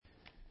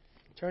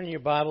Turn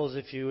your Bibles,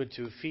 if you would,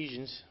 to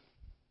Ephesians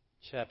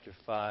chapter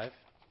 5.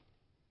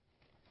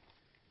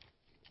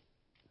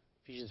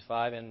 Ephesians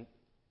 5, and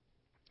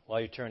while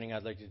you're turning,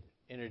 I'd like to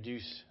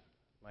introduce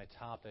my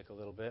topic a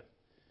little bit.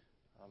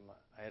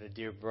 I had a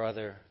dear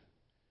brother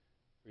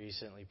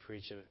recently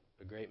preach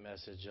a great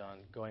message on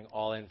going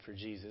all in for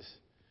Jesus.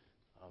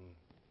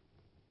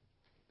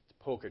 It's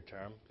a poker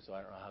term, so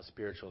I don't know how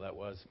spiritual that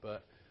was,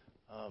 but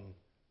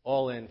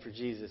all in for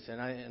Jesus.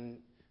 And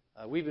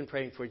we've been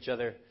praying for each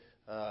other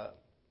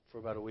for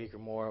about a week or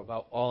more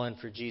about all in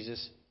for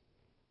Jesus.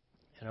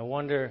 And I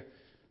wonder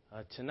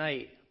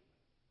tonight,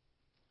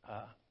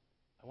 I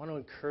want to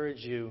encourage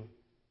you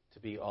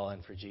to be all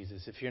in for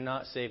Jesus. If you're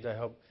not saved, I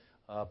hope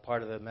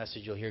part of the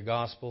message you'll hear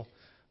gospel.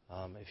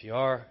 If you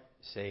are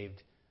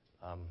saved,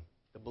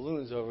 the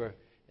balloons over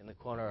in the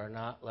corner are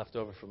not left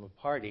over from a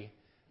party.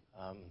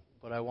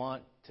 But I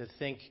want to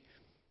think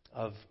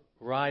of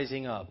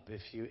rising up.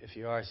 If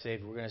you are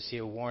saved, we're going to see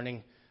a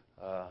warning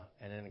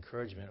and an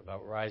encouragement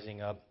about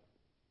rising up.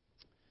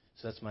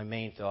 So that's my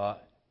main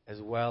thought,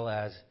 as well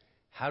as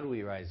how do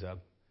we rise up?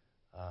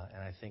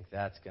 And I think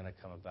that's going to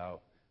come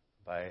about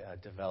by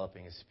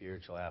developing a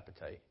spiritual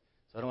appetite.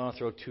 So I don't want to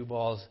throw two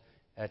balls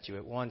at you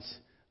at once,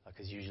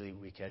 because usually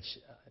we catch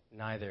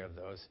neither of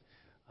those.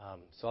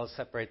 So I'll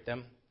separate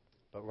them,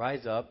 but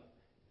rise up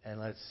and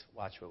let's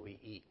watch what we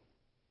eat.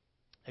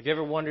 Have you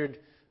ever wondered,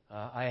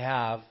 I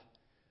have,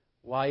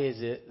 why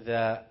is it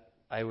that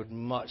I would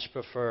much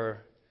prefer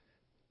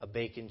a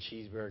bacon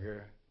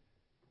cheeseburger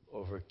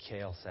over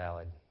kale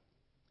salad?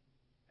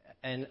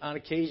 And on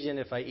occasion,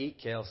 if I eat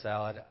kale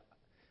salad,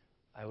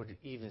 I would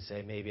even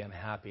say maybe I'm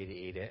happy to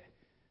eat it,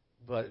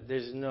 but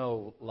there's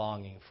no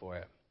longing for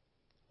it.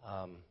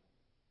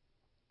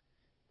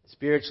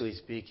 Spiritually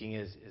speaking,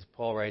 as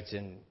Paul writes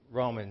in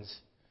Romans,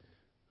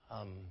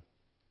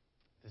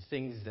 the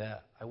things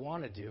that I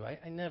want to do,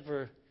 I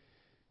never,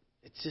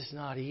 it's just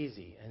not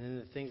easy. And then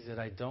the things that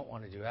I don't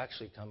want to do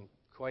actually come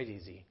quite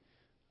easy.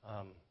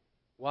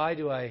 Why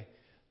do I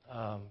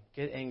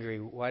get angry?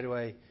 Why do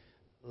I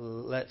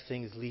let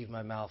things leave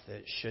my mouth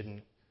that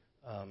shouldn't?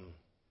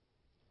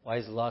 Why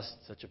is lust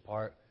such a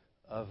part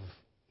of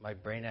my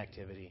brain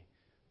activity?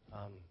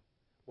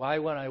 Why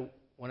when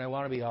I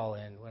want to be all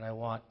in, when I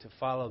want to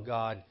follow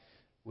God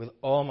with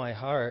all my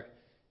heart,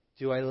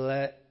 do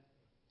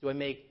I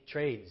make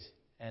trades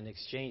and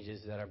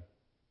exchanges that are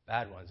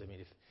bad ones? I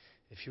mean,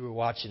 if you were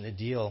watching the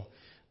deal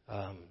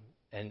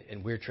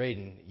and we're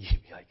trading,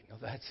 you'd be like, no,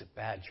 that's a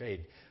bad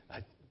trade.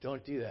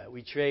 Don't do that.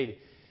 We trade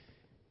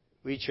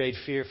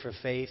fear for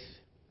faith.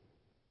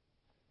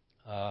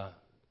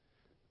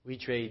 We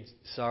trade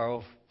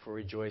sorrow for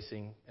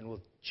rejoicing, and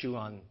we'll chew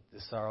on the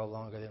sorrow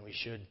longer than we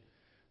should.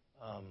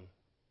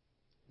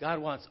 God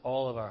wants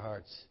all of our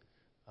hearts.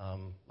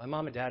 My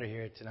mom and dad are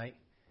here tonight.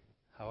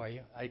 How are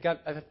you? I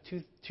have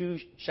two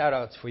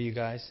shout-outs for you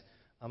guys.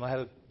 I have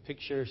a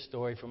picture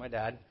story for my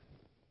dad.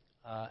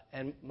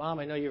 And Mom,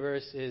 I know your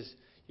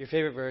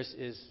favorite verse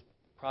is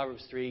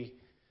Proverbs 3,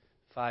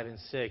 5 and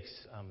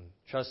 6.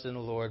 Trust in the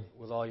Lord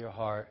with all your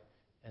heart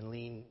and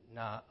lean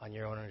not on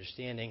your own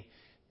understanding.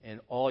 In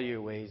all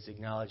your ways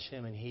acknowledge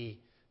Him, and He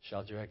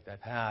shall direct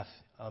that path.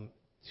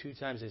 2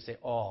 times they say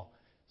all.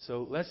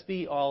 So let's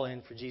be all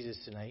in for Jesus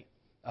tonight.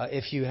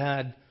 If you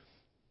had,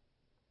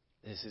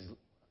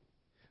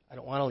 I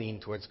don't want to lean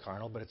towards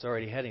carnal, but it's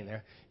already heading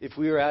there. If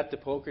we were at the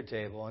poker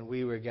table and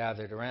we were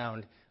gathered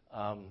around,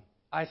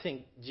 I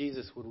think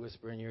Jesus would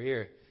whisper in your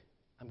ear,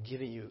 I'm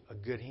giving you a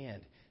good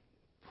hand.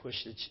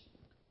 Push it,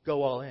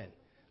 go all in.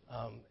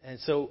 And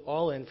so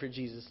all in for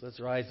Jesus. Let's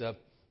rise up.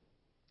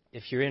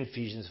 If you're in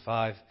Ephesians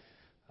 5,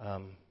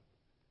 I'm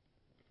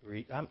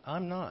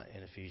not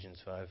in Ephesians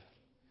 5.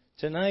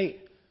 Tonight,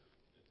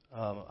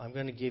 I'm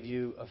going to give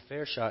you a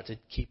fair shot to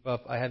keep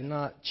up. I have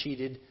not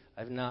cheated.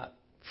 I've not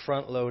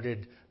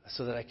front-loaded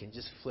so that I can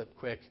just flip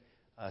quick.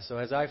 So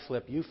as I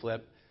flip, you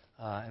flip,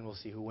 and we'll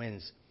see who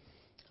wins.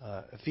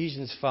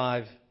 Ephesians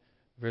 5,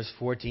 verse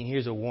 14.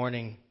 Here's a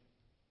warning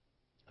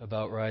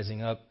about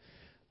rising up.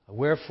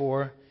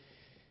 Wherefore,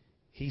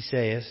 he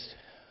saith,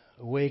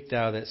 Awake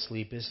thou that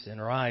sleepest,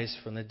 and rise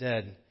from the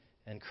dead,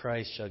 and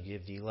Christ shall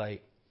give thee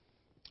light.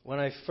 When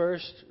I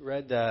first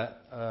read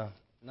that,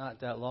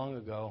 not that long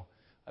ago,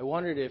 I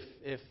wondered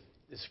if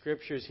the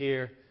scriptures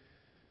here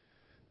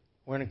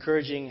were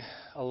encouraging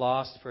a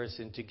lost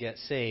person to get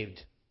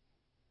saved.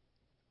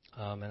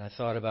 And I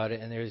thought about it,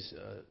 and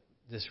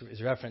this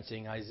is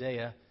referencing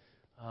Isaiah.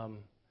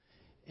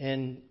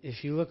 And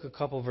if you look a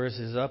couple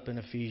verses up in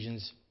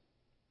Ephesians,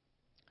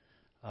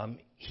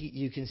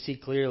 you can see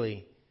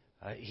clearly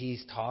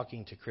he's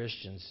talking to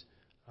Christians.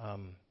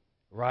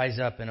 Rise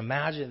up, and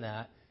imagine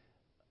that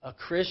a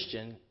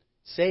Christian,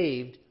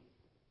 saved,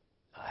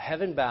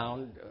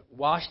 heaven-bound,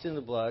 washed in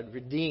the blood,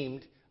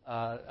 redeemed.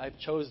 I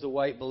chose the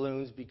white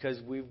balloons because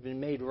we've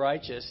been made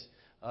righteous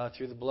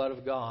through the blood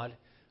of God,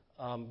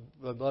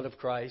 the blood of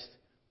Christ.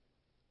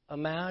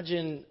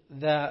 Imagine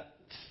that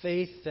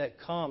faith that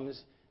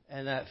comes,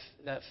 and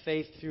that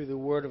faith through the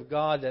Word of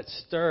God that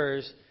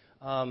stirs,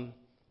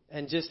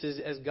 And just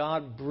as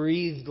God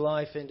breathed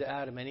life into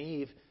Adam and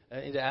Eve,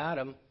 into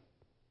Adam,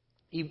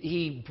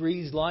 He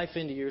breathes life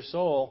into your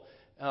soul.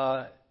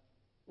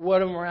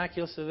 What a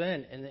miraculous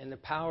event. And the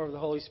power of the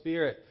Holy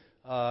Spirit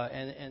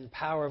and the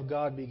power of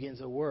God begins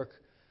to work.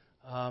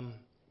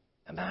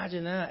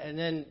 Imagine that.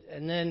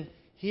 And then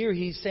here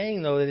He's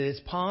saying, though, that it's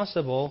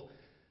possible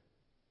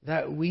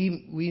that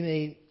we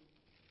may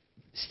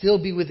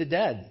still be with the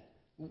dead.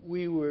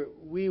 We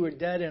were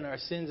dead in our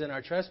sins and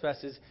our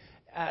trespasses.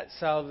 At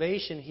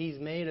salvation, He's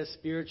made us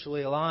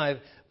spiritually alive.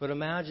 But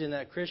imagine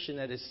that Christian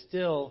that is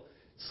still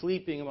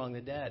sleeping among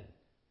the dead.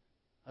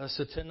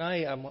 So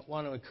tonight, I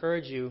want to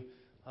encourage you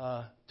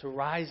to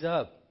rise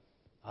up.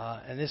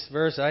 And this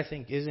verse, I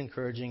think, is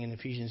encouraging in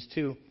Ephesians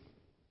 2.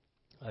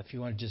 If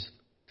you want to just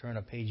turn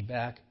a page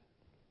back.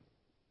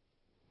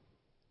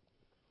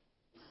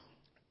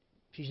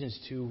 Ephesians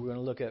 2, we're going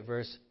to look at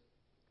verse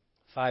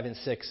 5 and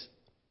 6.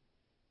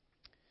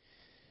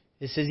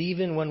 It says,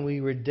 even when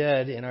we were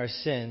dead in our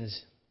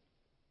sins,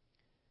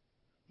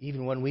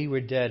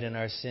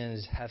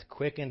 hath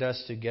quickened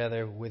us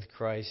together with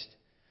Christ.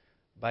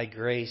 By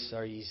grace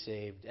are ye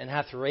saved. And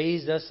hath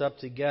raised us up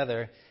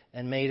together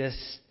and made us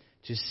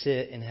to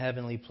sit in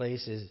heavenly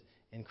places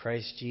in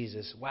Christ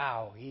Jesus.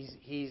 Wow,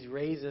 He's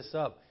raised us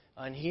up.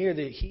 And here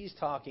that He's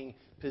talking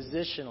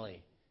positionally.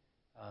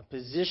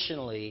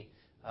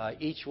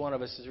 Each one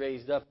of us is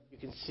raised up. You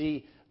can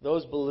see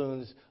those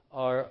balloons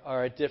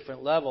are at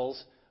different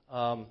levels.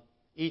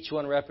 Each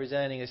one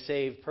representing a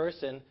saved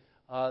person.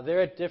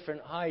 They're at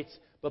different heights,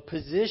 but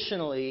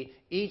positionally,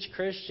 each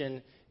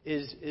Christian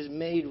is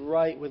made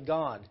right with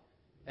God.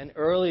 And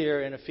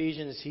earlier in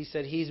Ephesians, he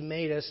said He's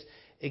made us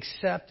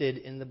accepted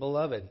in the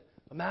Beloved.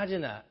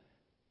 Imagine that.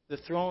 The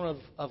throne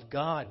of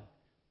God,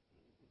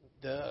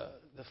 the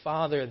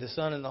Father, the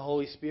Son, and the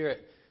Holy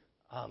Spirit.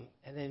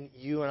 And then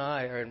you and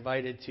I are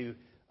invited to,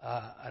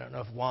 I don't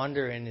know if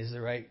wandering is the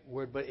right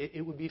word, but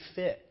it would be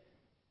fit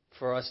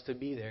for us to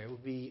be there.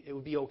 It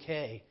would be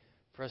okay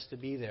for us to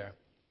be there.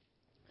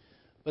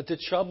 But the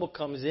trouble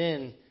comes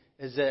in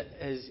is that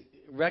as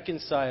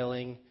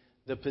reconciling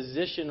the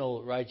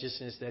positional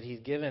righteousness that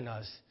He's given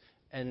us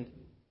and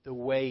the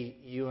way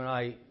you and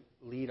I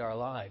lead our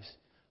lives.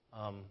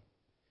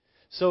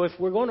 So if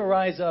we're going to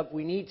rise up,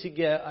 we need to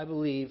get, I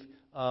believe,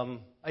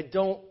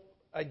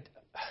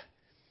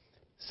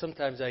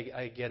 sometimes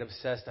I get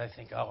obsessed. I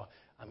think,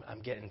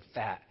 I'm getting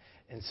fat.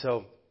 And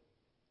so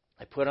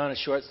I put on a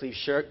short sleeve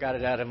shirt, got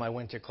it out of my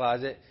winter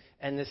closet,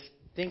 and this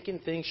thinking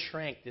thing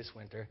shrank this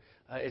winter.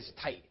 It's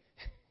tight.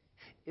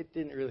 It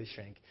didn't really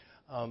shrink.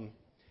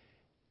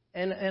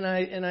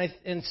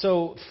 And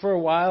so for a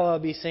while I'll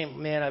be saying,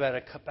 man, I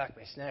better cut back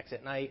my snacks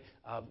at night.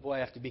 Boy, I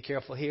have to be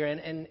careful here.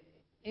 And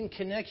in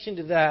connection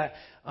to that,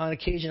 on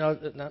occasion,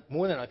 not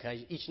more than on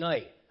occasion, each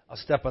night I'll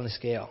step on the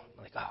scale.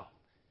 I'm like,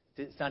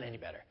 it's not any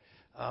better.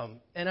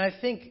 And I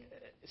think,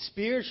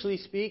 spiritually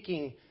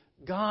speaking,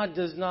 God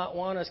does not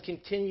want us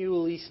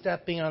continually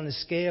stepping on the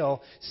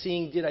scale,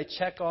 seeing, did I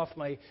check off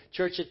my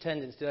church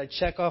attendance? Did I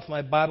check off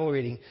my Bible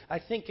reading? I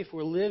think if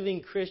we're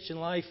living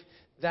Christian life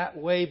that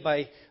way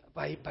by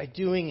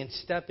doing and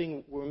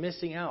stepping, we're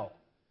missing out.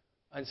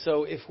 And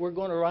so if we're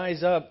going to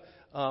rise up,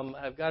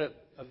 I've got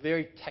a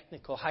very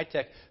technical,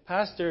 high-tech.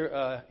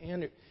 Pastor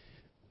Andrew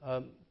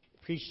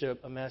preached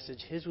a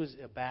message. His was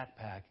a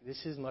backpack.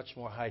 This is much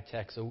more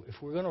high-tech. So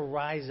if we're going to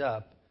rise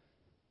up,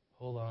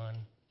 hold on.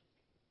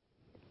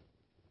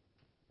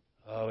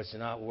 Oh, it's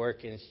not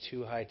working. It's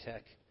too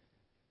high-tech.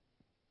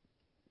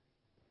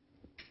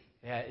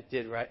 Yeah, it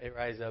did. It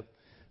rise up.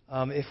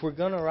 If we're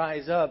going to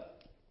rise up,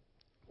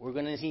 we're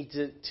going to need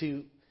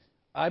to,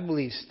 I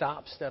believe,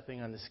 stop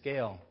stepping on the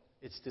scale.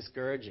 It's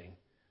discouraging.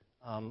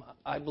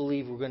 I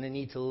believe we're going to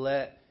need to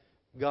let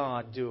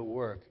God do a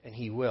work, and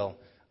He will.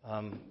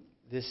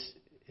 This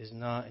is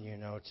not in your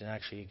notes, and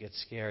actually it gets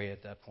scary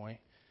at that point.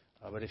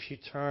 But if you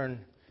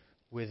turn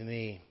with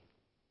me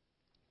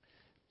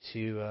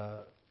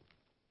to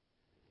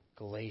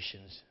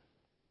Galatians.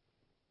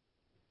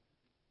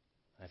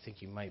 I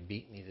think you might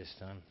beat me this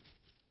time.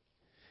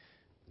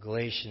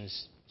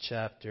 Galatians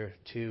chapter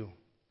 2,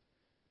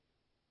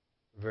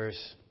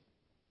 verse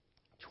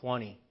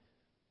 20.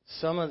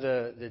 Some of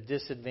the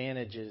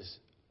disadvantages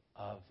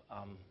of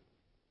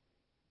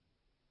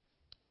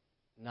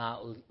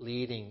not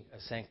leading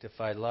a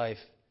sanctified life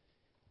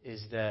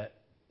is that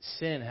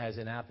sin has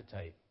an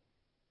appetite.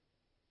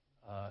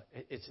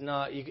 It's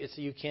not.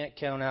 You can't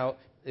count out.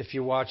 If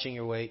you're watching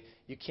your weight,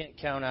 you can't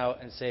count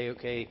out and say,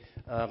 okay,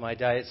 my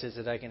diet says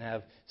that I can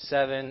have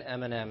 7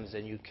 M&Ms,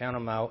 and you count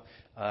them out,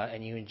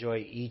 and you enjoy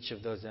each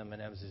of those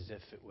M&Ms as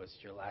if it was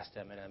your last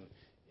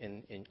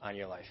M&M on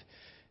your life.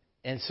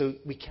 And so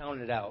we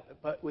count it out.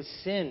 But with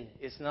sin,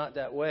 it's not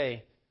that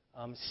way.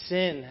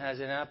 Sin has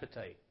an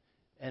appetite.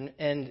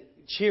 And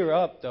cheer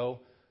up, though,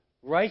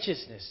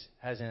 righteousness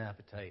has an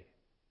appetite.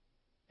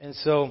 And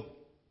so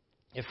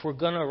if we're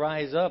going to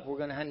rise up, we're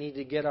going to need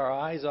to get our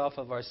eyes off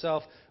of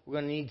ourselves. We're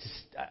going to need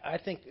to, I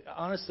think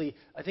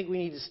we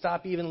need to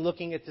stop even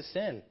looking at the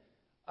sin.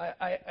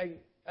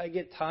 I I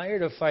get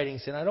tired of fighting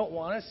sin. I don't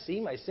want to see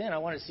my sin. I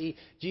want to see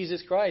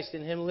Jesus Christ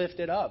and Him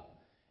lifted up.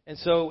 And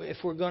so if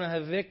we're going to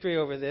have victory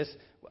over this,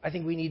 I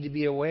think we need to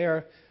be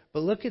aware.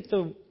 But look at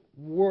the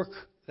work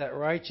that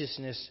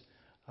righteousness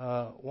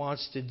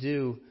wants to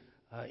do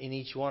in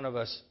each one of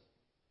us.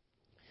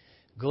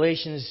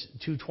 Galatians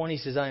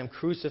 2:20 says, I am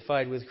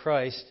crucified with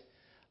Christ.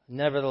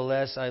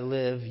 Nevertheless I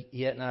live,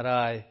 yet not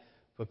I,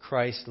 but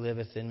Christ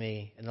liveth in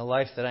me. And the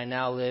life that I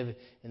now live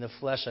in the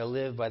flesh, I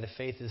live by the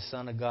faith of the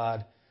Son of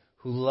God,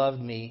 who loved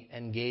me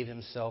and gave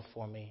Himself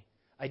for me.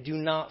 I do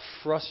not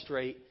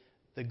frustrate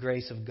the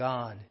grace of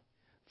God.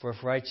 For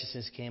if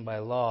righteousness came by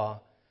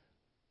law,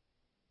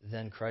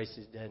 then Christ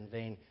is dead in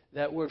vain.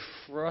 That word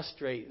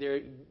frustrate,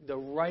 the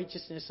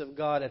righteousness of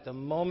God, at the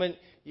moment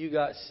you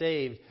got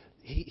saved,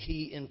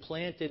 He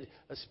implanted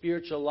a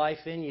spiritual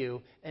life in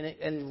you,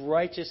 and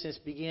righteousness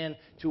began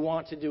to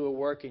want to do a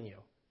work in you.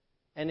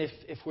 And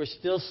if we're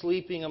still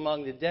sleeping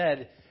among the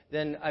dead,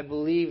 then I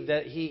believe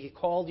that He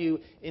called you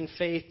in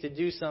faith to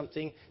do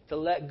something, to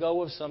let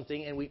go of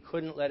something, and we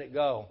couldn't let it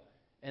go.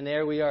 And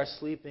there we are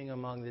sleeping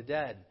among the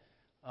dead.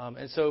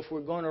 And so if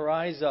we're going to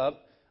rise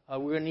up,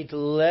 we're going to need to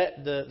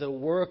let the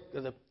work,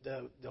 the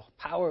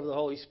power of the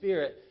Holy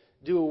Spirit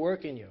do a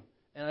work in you.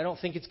 And I don't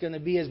think it's going to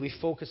be as we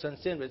focus on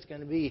sin, but it's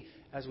going to be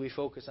as we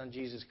focus on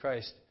Jesus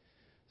Christ.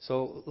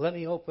 So let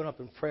me open up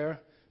in prayer.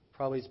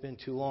 Probably it's been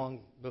too long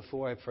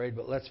before I prayed,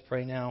 but let's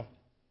pray now.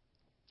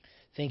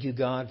 Thank you,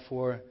 God,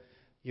 for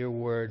your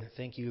word.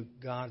 Thank you,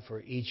 God, for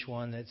each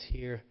one that's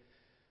here.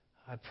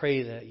 I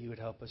pray that you would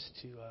help us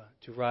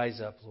to rise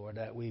up, Lord,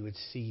 that we would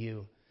see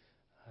you,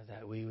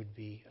 that we would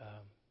be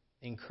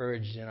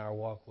encouraged in our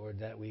walk, Lord,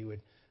 that we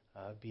would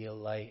be a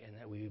light and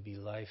that we would be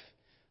life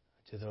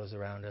to those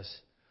around us.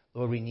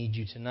 Lord, we need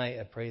you tonight.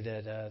 I pray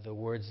that the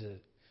words that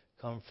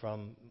come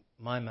from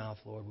my mouth,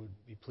 Lord,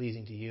 would be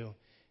pleasing to you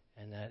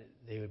and that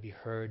they would be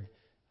heard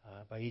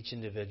by each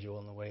individual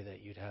in the way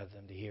that you'd have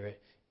them to hear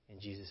it. In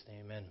Jesus'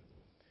 name, amen.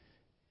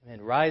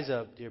 Amen. Rise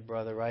up, dear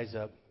brother. Rise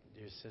up,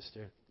 dear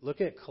sister.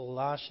 Look at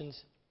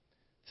Colossians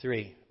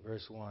 3,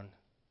 verse 1.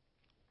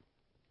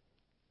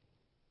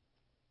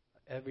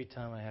 Every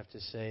time I have to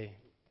say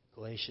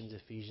Galatians,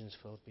 Ephesians,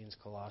 Philippians,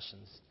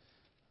 Colossians.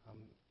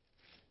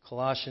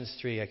 Colossians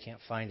 3, I can't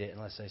find it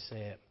unless I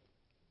say it.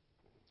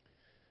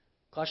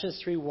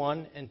 Colossians 3,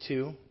 1 and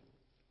 2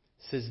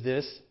 says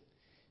this,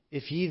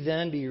 If ye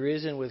then be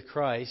risen with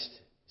Christ,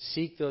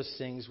 seek those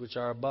things which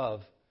are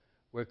above,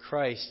 where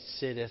Christ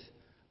sitteth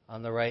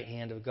on the right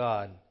hand of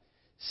God.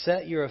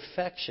 Set your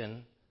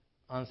affection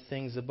on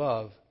things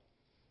above,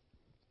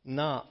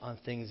 not on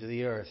things of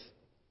the earth.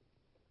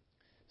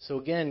 So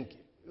again,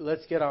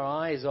 let's get our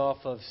eyes off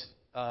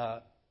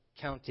of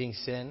counting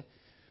sin.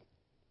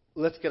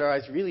 Let's get our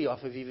eyes really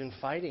off of even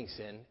fighting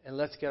sin. And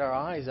let's get our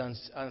eyes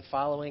on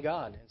following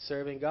God and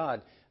serving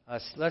God.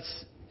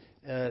 Let's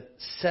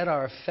set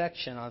our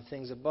affection on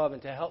things above.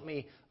 And to help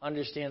me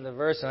understand the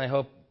verse, and I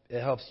hope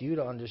it helps you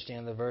to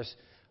understand the verse,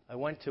 I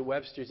went to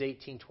Webster's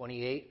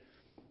 1828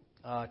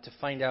 to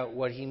find out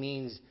what he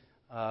means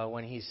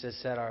when he says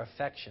set our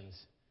affections.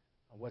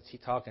 What's he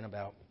talking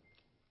about?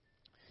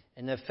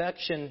 And the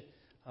affection,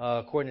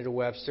 according to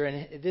Webster,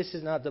 and this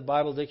is not the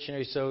Bible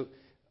dictionary, so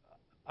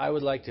I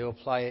would like to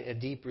apply a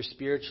deeper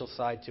spiritual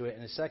side to it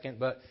in a second,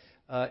 but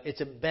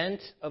it's a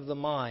bent of the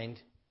mind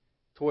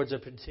towards a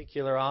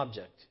particular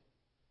object.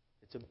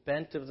 It's a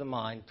bent of the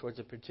mind towards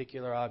a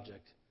particular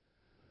object.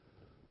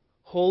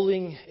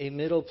 Holding a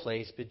middle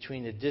place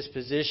between a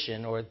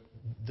disposition, or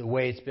the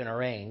way it's been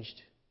arranged,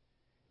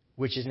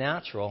 which is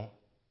natural,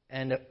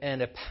 and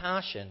a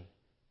passion,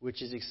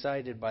 which is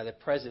excited by the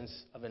presence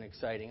of an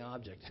exciting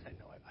object.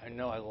 I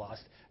know I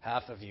lost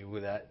half of you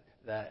with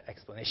that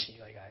explanation.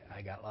 Like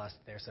I got lost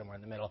there somewhere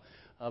in the middle.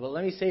 But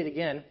let me say it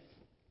again.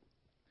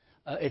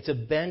 It's a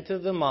bent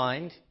of the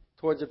mind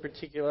towards a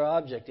particular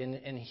object.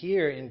 And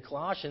here in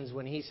Colossians,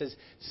 when he says,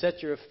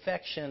 set your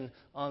affection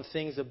on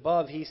things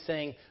above, he's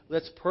saying,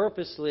 let's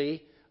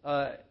purposely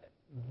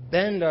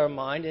bend our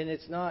mind. And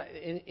it's not,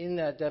 in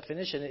that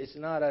definition, it's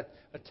not a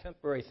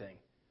temporary thing.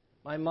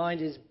 My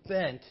mind is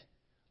bent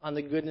on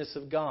the goodness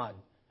of God.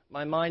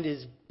 My mind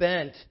is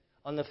bent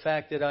on the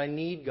fact that I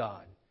need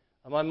God.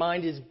 My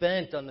mind is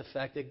bent on the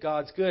fact that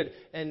God's good.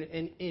 And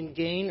in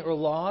gain or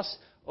loss,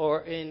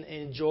 or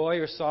in joy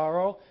or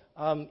sorrow,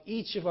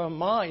 each of our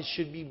minds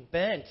should be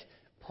bent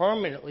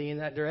permanently in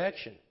that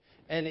direction.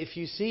 And if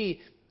you see,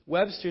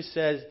 Webster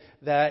says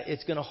that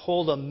it's going to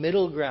hold a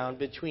middle ground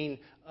between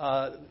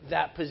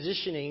that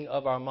positioning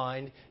of our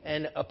mind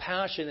and a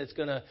passion that's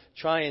going to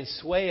try and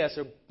sway us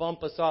or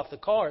bump us off the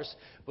course.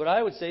 But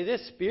I would say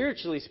this,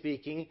 spiritually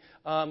speaking,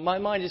 my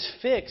mind is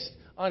fixed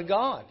on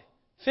God.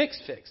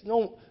 Fixed.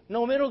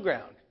 No middle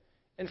ground.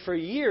 And for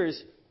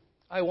years,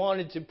 I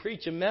wanted to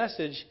preach a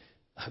message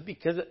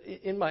because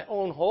in my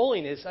own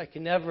holiness, I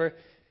can never,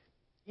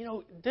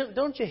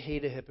 don't you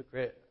hate a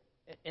hypocrite?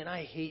 And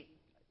I hate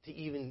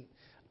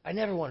I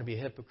never want to be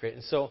a hypocrite.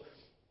 And so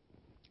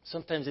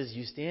sometimes as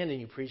you stand and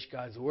you preach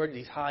God's word,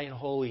 these high and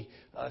holy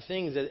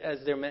things as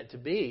they're meant to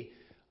be,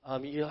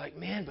 you're like,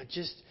 man, but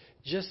just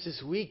just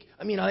this week.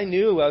 I mean, I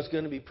knew I was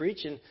going to be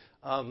preaching,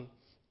 and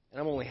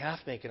I'm only half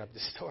making up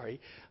this story.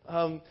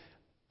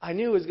 I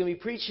knew I was going to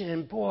be preaching,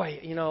 and boy,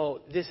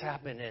 this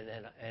happened,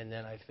 and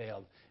then I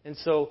failed. And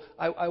so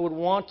I would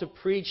want to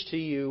preach to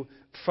you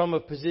from a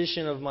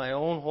position of my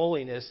own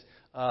holiness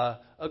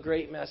a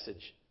great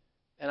message,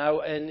 and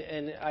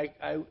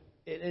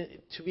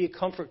to be a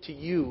comfort to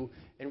you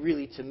and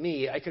really to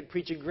me. I could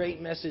preach a great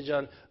message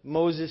on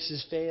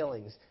Moses'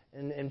 failings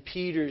and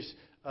Peter's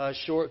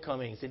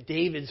shortcomings and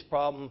David's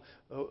problem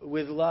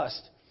with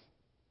lust.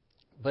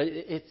 But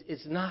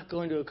it's not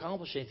going to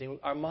accomplish anything.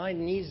 Our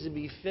mind needs to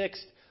be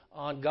fixed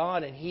on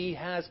God, and He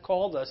has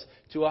called us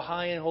to a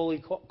high and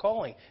holy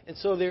calling. And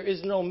so there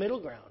is no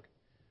middle ground.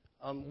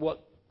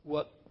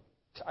 What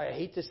I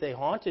hate to say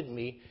haunted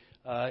me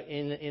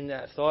in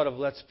that thought of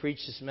let's preach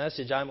this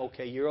message, I'm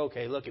okay, you're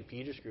okay, look at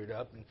Peter screwed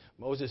up and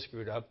Moses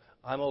screwed up,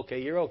 I'm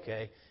okay, you're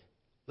okay,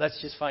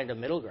 let's just find a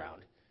middle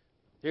ground.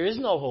 There is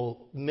no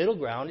whole middle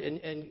ground,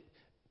 and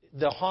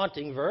the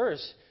haunting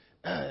verse,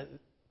 and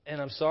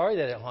I'm sorry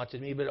that it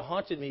haunted me, but it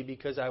haunted me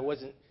because I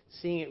wasn't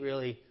seeing it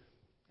really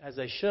as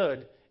I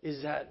should,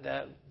 is that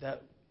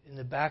in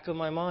the back of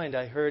my mind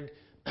I heard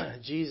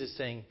Jesus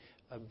saying,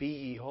 be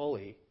ye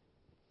holy,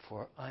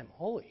 for I'm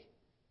holy.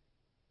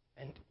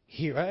 And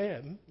here I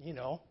am,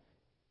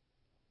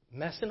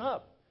 messing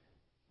up.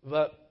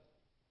 But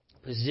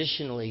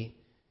positionally,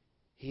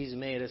 He's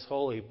made us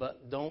holy.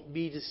 But don't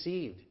be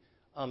deceived.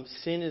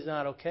 Sin is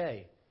not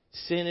okay.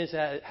 Sin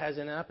has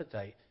an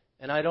appetite.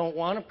 And I don't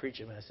want to preach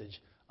a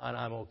message on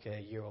I'm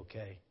okay, you're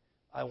okay.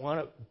 I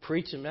want to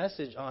preach a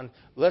message on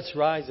let's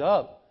rise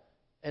up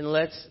and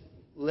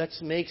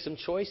let's make some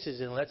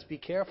choices and let's be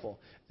careful.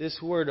 This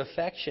word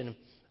affection,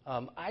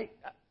 I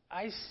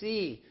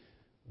see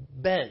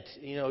bent.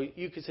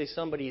 You could say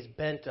somebody's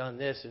bent on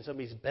this and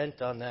somebody's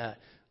bent on that.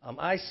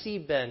 I see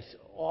bent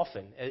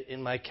often.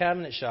 In my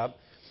cabinet shop,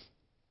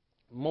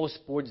 most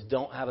boards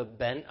don't have a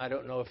bent. I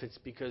don't know if it's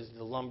because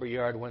the lumber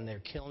yard when they're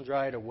kiln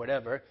dried or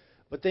whatever,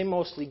 but they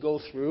mostly go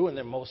through and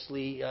they're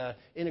mostly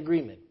in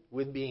agreement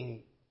with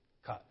being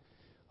cut.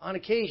 On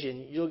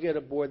occasion, you'll get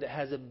a board that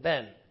has a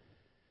bent.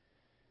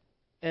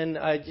 And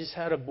I just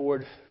had a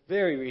board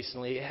very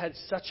recently. It had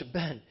such a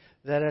bent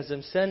that as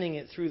I'm sending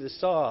it through the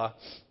saw,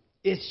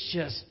 it's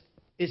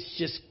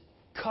just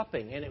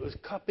cupping. And it was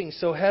cupping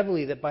so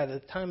heavily that by the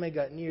time I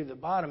got near the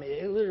bottom,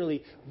 it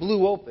literally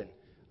blew open.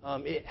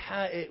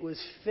 It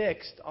was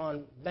fixed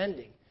on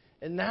bending.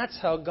 And that's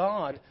how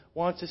God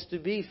wants us to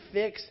be,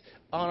 fixed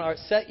on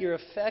set your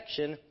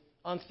affection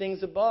on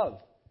things above.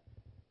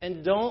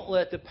 And don't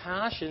let the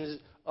passions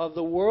of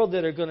the world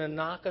that are going to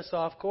knock us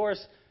off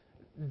course,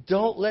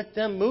 don't let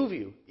them move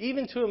you,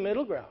 even to a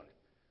middle ground.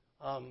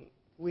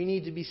 We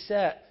need to be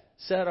set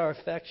our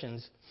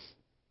affections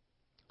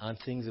on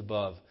things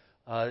above.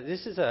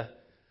 This is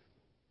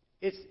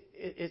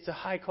it's a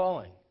high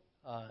calling.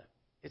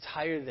 It's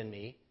higher than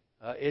me.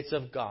 It's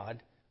of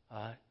God,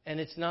 and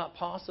it's not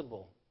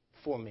possible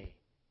for me.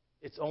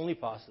 It's only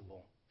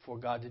possible for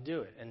God to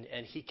do it,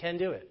 and He can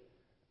do it.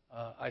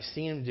 I've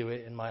seen Him do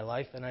it in my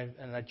life, and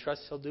I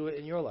trust He'll do it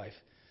in your life.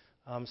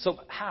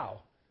 So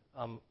how?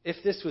 If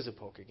this was a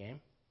poker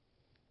game,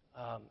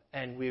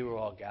 and we were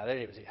all gathered,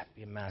 it would have to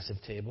be a massive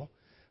table.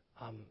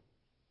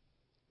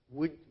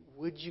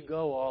 Would you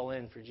go all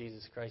in for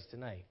Jesus Christ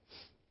tonight?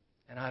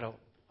 And I don't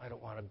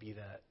want to be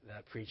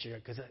that preacher,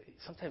 because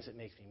sometimes it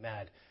makes me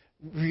mad.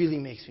 Really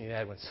makes me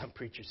mad when some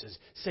preacher says,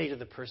 say to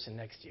the person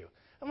next to you.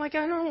 I'm like,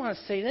 I don't want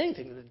to say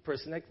anything to the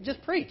person next to you.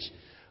 Just preach.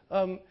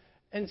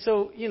 And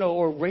so,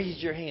 or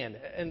raise your hand.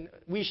 And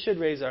we should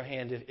raise our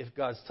hand if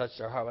God's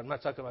touched our heart. I'm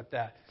not talking about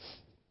that.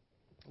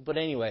 But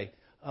anyway,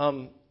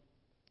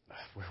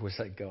 where was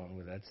I going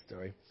with that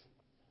story?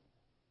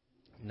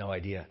 No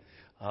idea.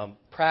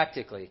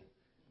 Practically,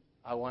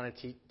 I wanted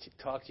to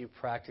talk to you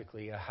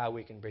practically how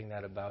we can bring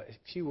that about. If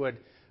you would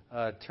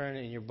turn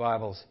in your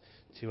Bibles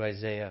to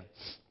Isaiah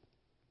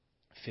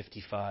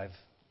 55.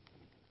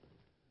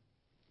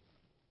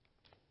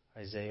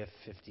 Isaiah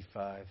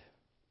 55.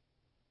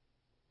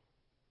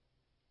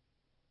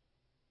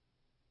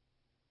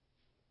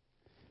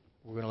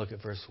 We're going to look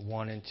at verse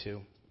 1 and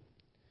 2.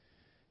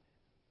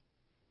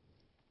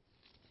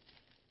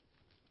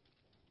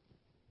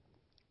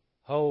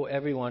 Ho,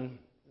 everyone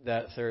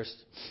that thirst,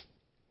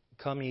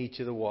 come ye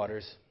to the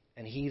waters,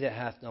 and he that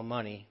hath no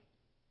money,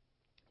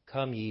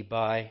 come ye,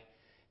 buy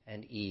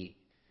and eat.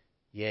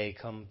 Yea,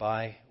 come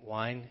buy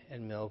wine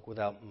and milk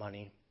without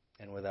money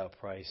and without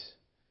price.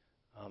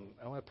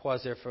 I want to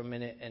pause there for a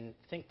minute and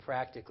think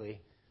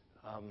practically.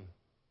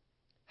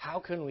 How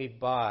can we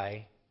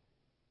buy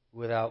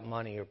without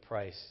money or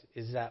price?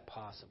 Is that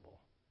possible?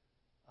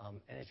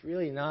 And it's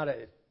really not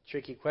a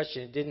tricky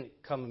question. It didn't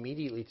come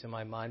immediately to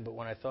my mind, but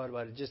when I thought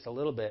about it just a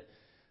little bit,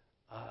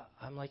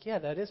 I'm like, yeah,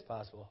 that is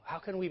possible. How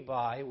can we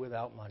buy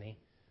without money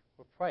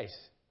or price?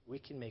 We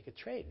can make a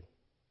trade,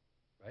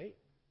 right?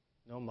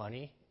 No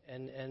money,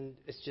 and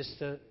it's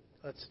just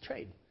let's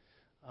trade.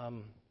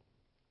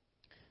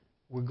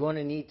 We're going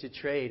to need to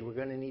trade. We're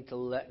going to need to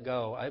let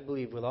go. I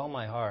believe with all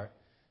my heart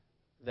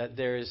that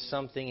there is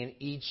something in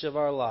each of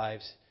our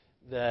lives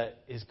that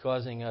is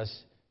causing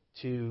us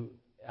to,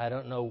 I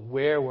don't know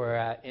where we're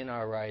at in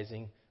our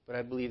rising, but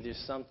I believe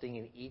there's something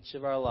in each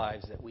of our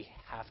lives that we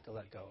have to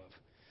let go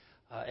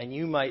of. And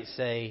you might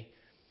say,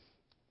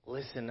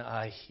 listen,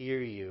 I hear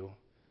you,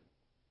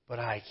 but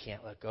I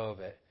can't let go of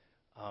it.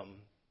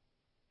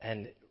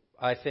 And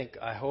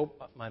I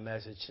hope my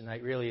message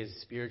tonight really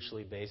is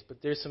spiritually based,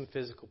 but there's some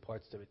physical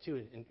parts to it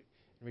too. In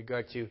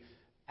regard to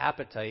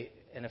appetite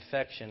and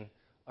affection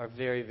are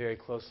very, very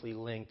closely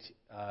linked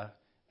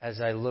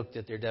as I looked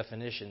at their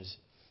definitions.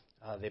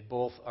 They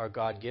both are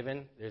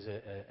God-given. There's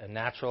a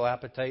natural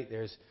appetite.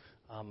 There's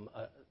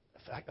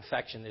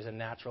affection. There's a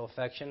natural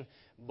affection.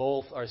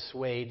 Both are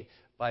swayed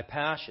by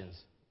passions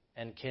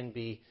and can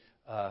be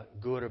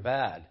good or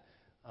bad,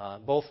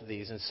 both of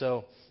these. And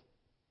so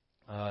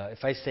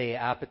if I say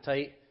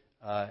appetite,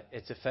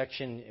 it's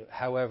affection.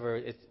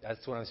 However,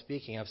 that's what I'm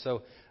speaking of.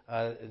 So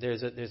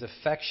there's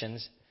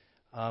affections.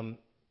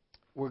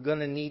 We're going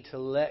to need to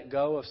let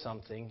go of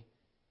something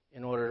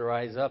in order to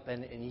rise up.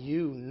 And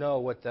you know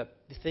what the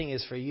thing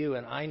is for you,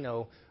 and I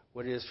know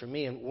what it is for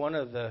me. And one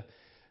of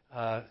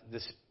I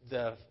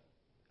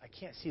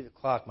can't see the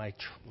clock. My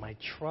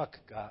truck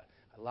I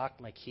locked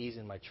my keys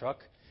in my truck.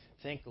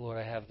 Thank the Lord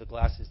I have the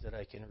glasses that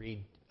I can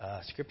read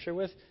Scripture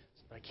with,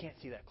 but I can't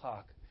see that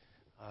clock.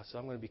 So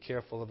I'm going to be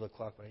careful of the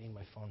clock, but I need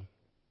my phone.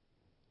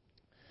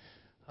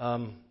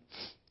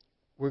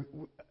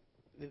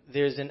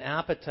 There's an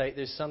appetite.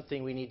 There's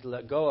something we need to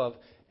let go of.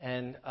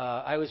 And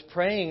I was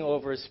praying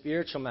over a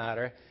spiritual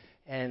matter,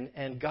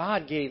 and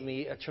God gave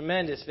me a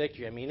tremendous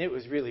victory. I mean, it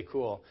was really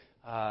cool.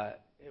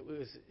 It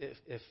was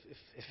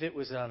if it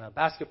was on a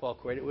basketball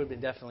court, it would have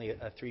been definitely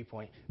a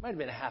 3-point. It might have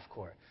been a half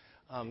court.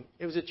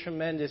 It was a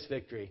tremendous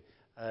victory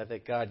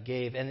that God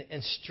gave.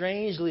 And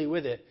strangely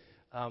with it,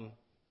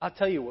 I'll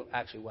tell you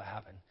what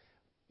happened.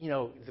 You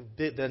know,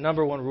 the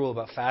number one rule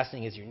about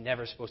fasting is you're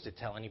never supposed to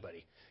tell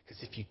anybody.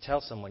 Because if you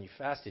tell someone you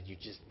fasted, you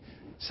just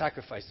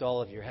sacrificed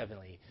all of your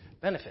heavenly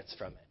benefits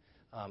from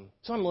it.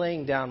 So I'm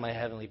laying down my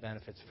heavenly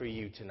benefits for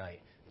you tonight.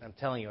 And I'm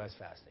telling you I was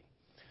fasting.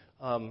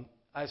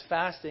 I was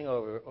fasting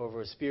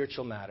over a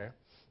spiritual matter.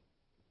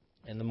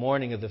 In the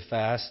morning of the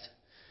fast,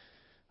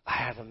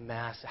 I'm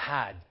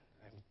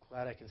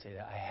glad I can say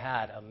that, I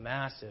had a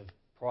massive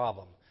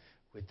problem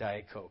with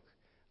Diet Coke.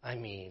 I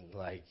mean,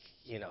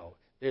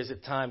 there's a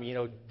time,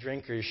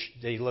 drinkers,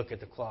 they look at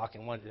the clock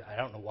and wonder, I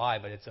don't know why,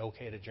 but it's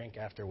okay to drink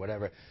after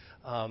whatever.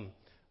 I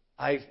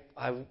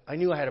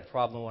knew I had a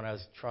problem when I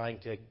was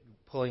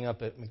pulling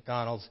up at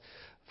McDonald's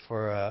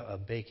for a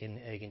bacon,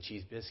 egg, and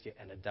cheese biscuit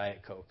and a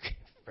Diet Coke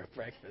for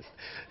breakfast.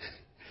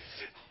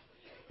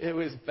 It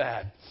was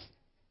bad.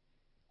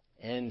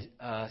 And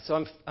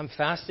so I'm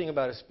fasting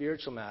about a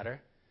spiritual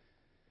matter.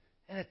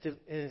 And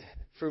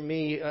for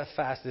me, a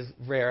fast is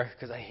rare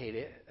because I hate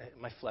it.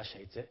 My flesh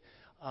hates it.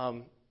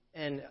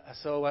 And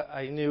so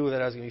I knew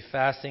that I was going to be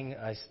fasting.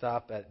 I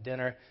stopped at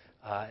dinner,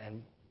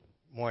 and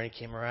morning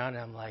came around,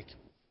 and I'm like,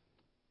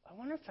 I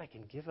wonder if I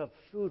can give up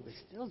food but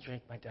still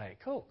drink my Diet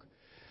Coke.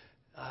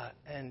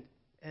 And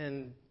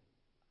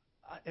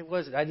it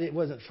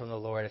wasn't from the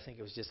Lord. I think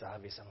it was just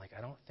obvious. I'm like,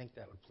 I don't think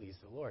that would please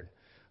the Lord.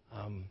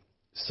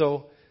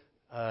 So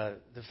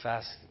the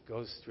fast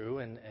goes through,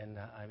 and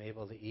I'm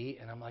able to eat.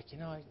 And I'm like,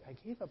 I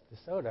gave up the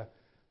soda.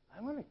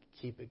 I want to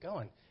keep it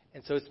going.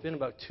 And so it's been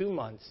about 2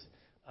 months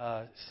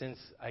since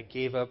I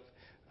gave up.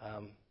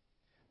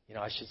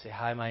 I should say,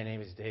 hi, my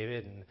name is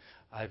David, and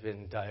I've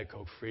been Diet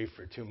Coke free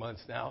for 2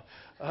 months now.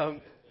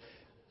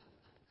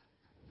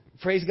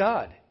 Praise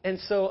God. And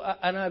so,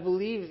 and I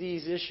believe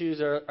these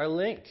issues are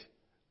linked.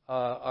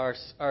 Our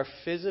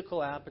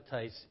physical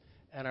appetites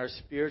and our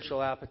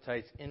spiritual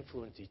appetites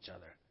influence each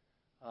other.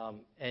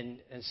 And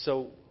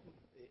so,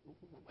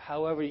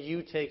 however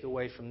you take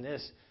away from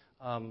this,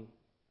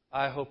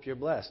 I hope you're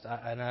blessed.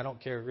 And I don't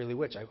care really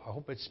which. I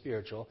hope it's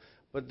spiritual,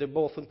 but they're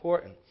both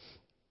important.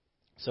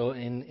 So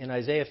in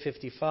Isaiah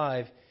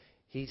 55,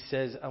 he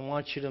says, I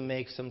want you to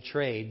make some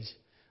trades.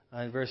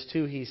 In verse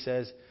 2, he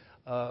says,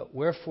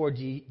 wherefore do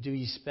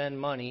ye spend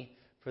money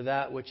for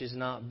that which is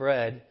not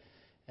bread,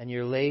 and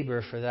your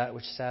labor for that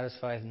which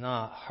satisfieth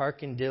not?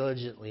 Hearken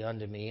diligently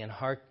unto me,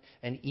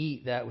 and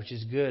eat that which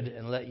is good,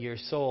 and let your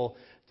soul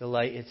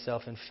delight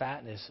itself in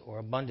fatness or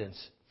abundance.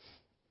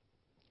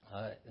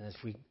 And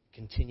if we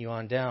continue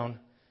on down,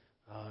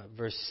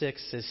 verse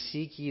 6 says,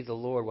 seek ye the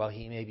Lord while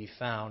he may be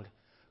found.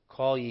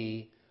 Call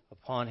ye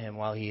upon him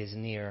while he is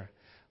near.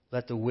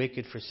 Let the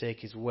wicked forsake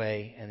his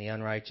way, and the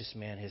unrighteous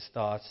man his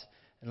thoughts.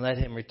 And let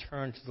him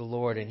return to the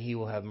Lord, and he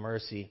will have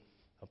mercy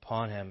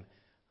upon him,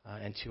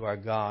 and to our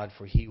God,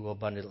 for he will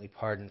abundantly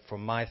pardon. For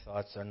my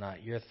thoughts are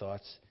not your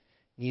thoughts,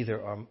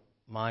 neither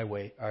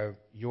are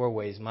your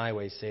ways my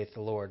ways, saith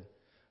the Lord.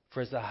 For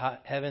as the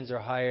heavens are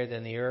higher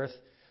than the earth,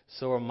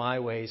 so are my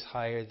ways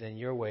higher than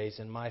your ways,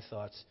 and my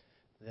thoughts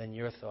than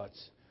your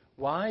thoughts.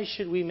 Why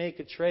should we make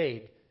a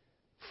trade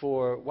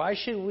why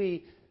should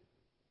we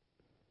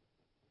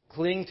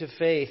cling to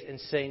faith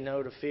and say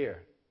no to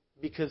fear?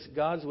 Because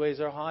God's ways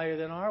are higher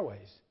than our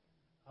ways.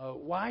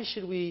 Why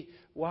should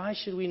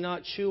we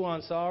not chew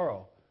on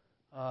sorrow?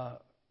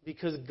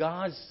 Because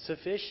God's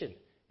sufficient,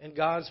 and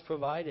God's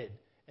provided,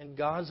 and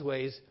God's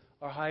ways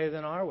are higher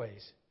than our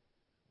ways.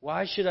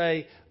 Why should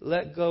I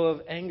let go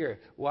of anger?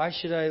 Why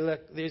should I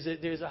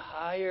there's a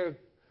higher,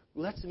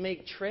 let's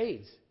make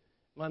trades.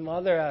 My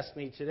mother asked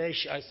me today,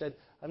 I said,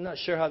 I'm not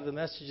sure how the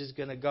message is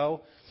going to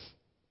go.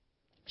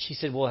 She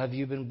said, well, have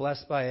you been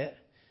blessed by it?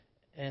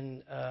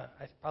 And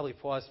I probably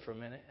paused for a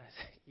minute.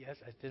 I said, yes,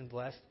 I've been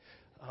blessed.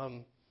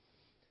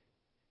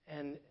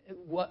 And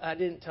what I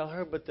didn't tell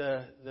her, but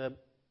the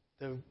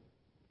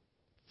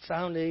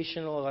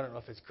foundational, I don't know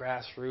if it's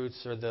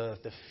grassroots or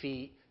the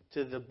feet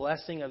to the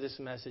blessing of this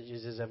message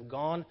is I've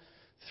gone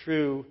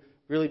through,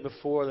 really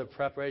before the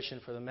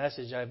preparation for the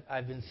message,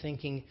 I've been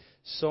thinking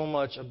so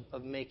much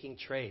of making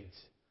trades.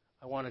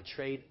 I want to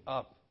trade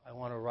up. I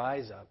want to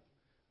rise up.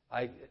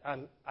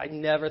 I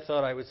never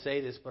thought I would say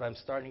this, but I'm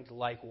starting to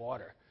like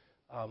water.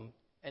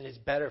 And it's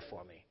better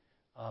for me.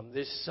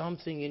 There's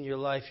something in your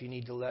life you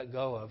need to let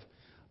go of.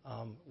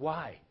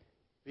 Why?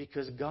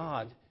 Because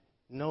God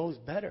knows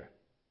better.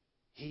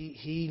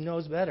 He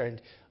knows better.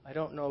 And I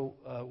don't know,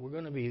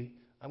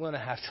 I'm going to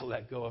have to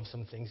let go of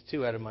some things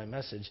too out of my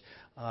message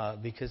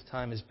because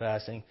time is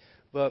passing.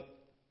 But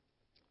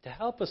to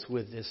help us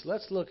with this,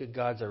 let's look at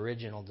God's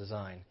original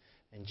design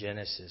in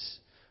Genesis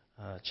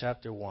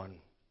chapter 1.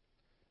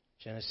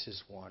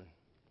 Genesis 1.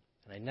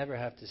 And I never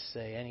have to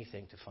say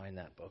anything to find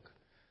that book.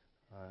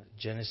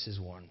 Genesis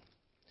 1.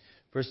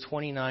 Verse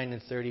 29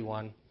 and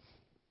 31.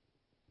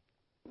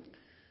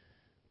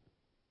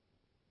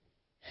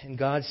 And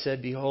God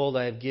said, behold,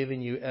 I have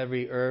given you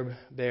every herb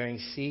bearing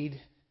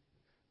seed,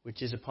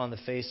 which is upon the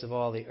face of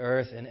all the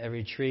earth, and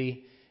every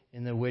tree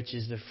in the which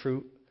is the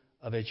fruit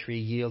of a tree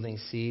yielding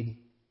seed.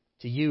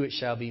 To you it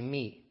shall be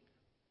meat.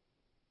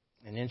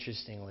 And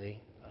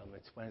interestingly,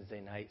 it's Wednesday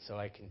night, so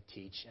I can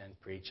teach and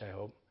preach, I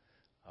hope.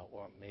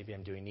 Or maybe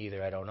I'm doing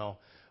neither, I don't know.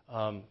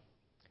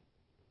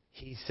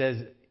 He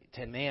says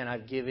to man,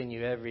 I've given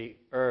you every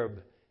herb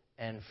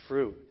and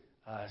fruit.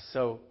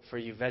 So for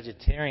you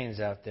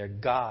vegetarians out there,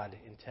 God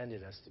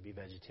intended us to be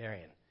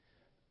vegetarian.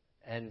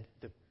 And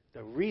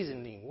the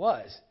reasoning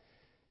was,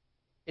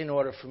 in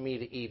order for me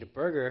to eat a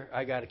burger,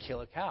 I got to kill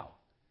a cow.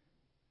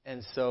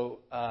 And so,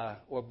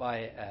 or buy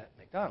it at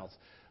McDonald's.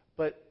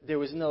 But there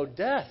was no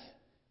death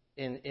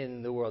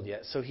in the world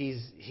yet. So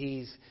he's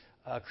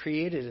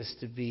created us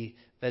to be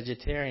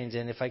vegetarians.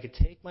 And if I could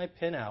take my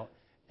pin out,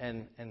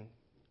 and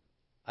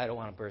I don't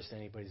want to burst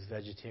anybody's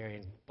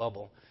vegetarian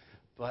bubble,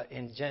 but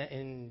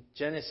in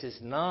Genesis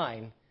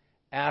 9,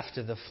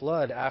 after the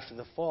flood, after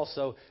the fall,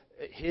 so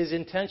his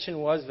intention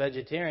was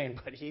vegetarian,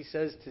 but he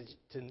says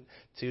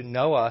to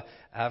Noah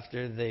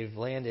after they've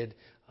landed,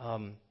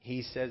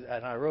 he says,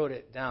 and I wrote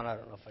it down, I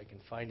don't know if I can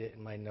find it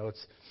in my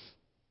notes,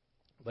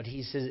 but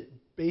he says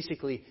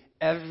basically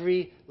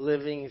every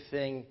living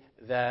thing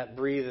that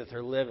breatheth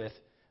or liveth,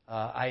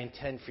 I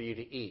intend for you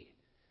to eat.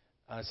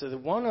 So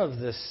one of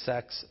the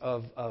sects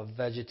of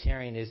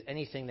vegetarian is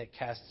anything that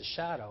casts a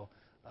shadow,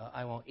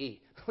 I won't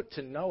eat.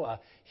 To Noah,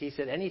 he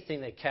said,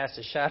 anything that casts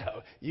a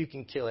shadow, you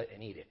can kill it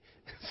and eat it.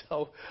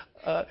 So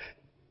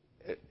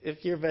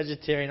if you're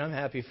vegetarian, I'm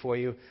happy for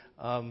you.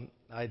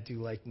 I do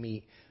like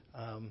meat.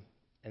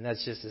 And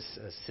that's just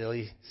a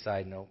silly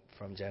side note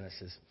from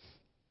Genesis.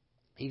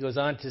 He goes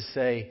on to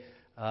say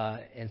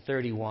in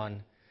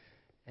 31,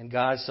 and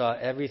God saw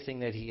everything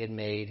that he had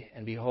made,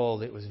 and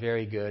behold, it was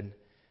very good.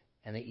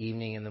 And the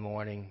evening and the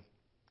morning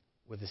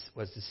was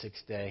the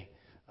sixth day.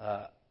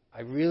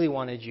 I really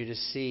wanted you to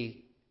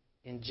see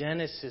in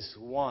Genesis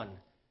 1,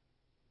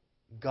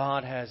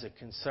 God has a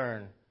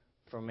concern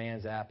for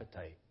man's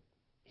appetite.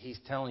 He's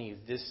telling you,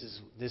 this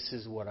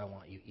is what I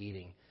want you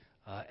eating.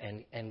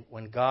 And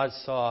when God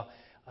saw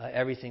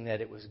everything that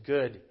it was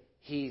good,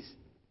 he's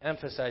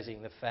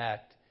emphasizing the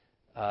fact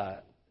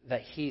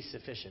that he's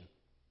sufficient.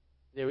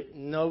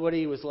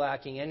 Nobody was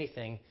lacking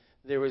anything.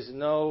 There was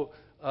no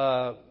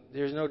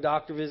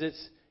doctor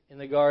visits in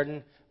the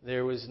garden.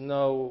 There was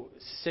no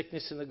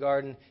sickness in the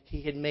garden.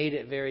 He had made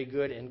it very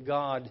good, and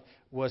God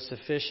was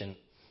sufficient.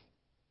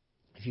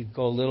 If you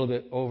go a little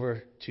bit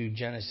over to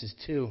Genesis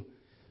 2,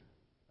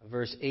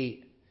 verse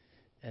 8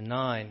 and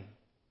 9,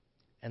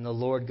 and the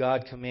Lord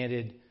God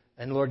planted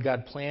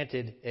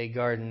a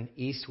garden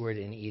eastward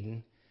in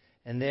Eden,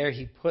 and there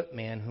he put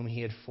man whom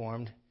he had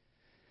formed.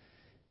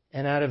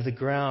 And out of the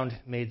ground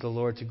made the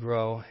Lord to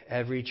grow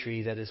every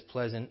tree that is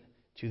pleasant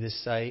to the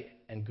sight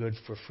and good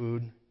for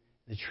food,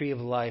 the tree of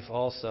life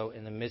also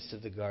in the midst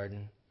of the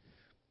garden,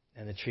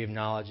 and the tree of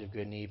knowledge of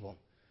good and evil.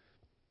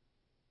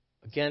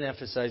 Again,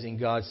 emphasizing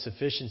God's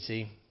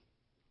sufficiency.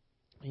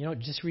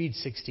 Just read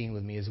 16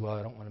 with me as well.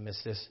 I don't want to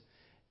miss this.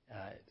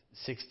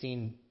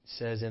 16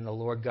 says, and the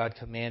Lord God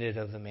commanded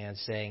of the man,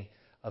 saying,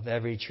 of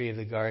every tree of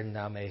the garden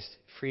thou mayst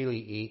freely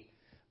eat,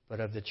 but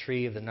of the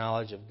tree of the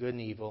knowledge of good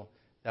and evil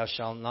thou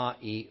shalt not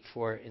eat,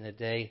 for in the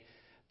day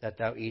that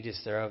thou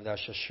eatest thereof thou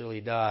shalt surely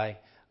die.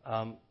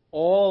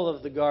 All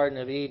of the Garden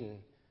of Eden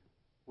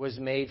was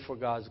made for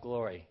God's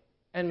glory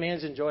and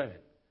man's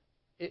enjoyment.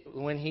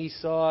 when he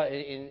saw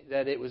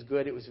that it was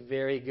good, it was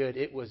very good.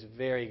 It was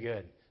very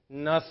good.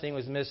 Nothing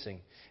was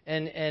missing.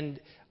 And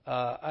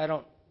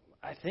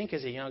I think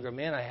as a younger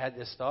man, I had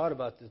this thought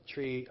about the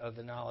tree of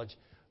the knowledge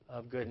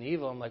of good and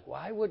evil. I'm like,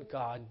 why would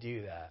God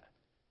do that?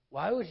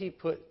 Why would he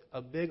put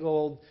a big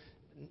old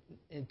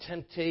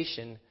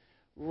temptation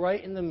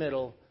right in the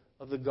middle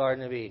of the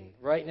Garden of Eden,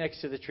 right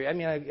next to the tree? I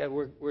mean,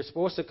 we're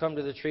supposed to come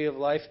to the tree of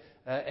life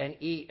and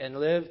eat and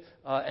live,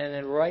 and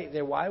then right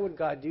there, why would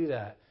God do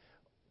that?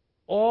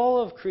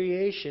 All of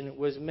creation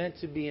was meant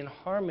to be in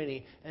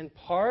harmony, and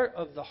part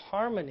of the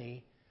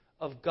harmony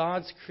of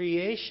God's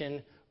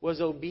creation was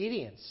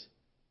obedience.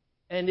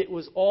 And it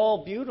was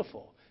all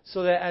beautiful.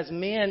 So that as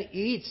man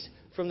eats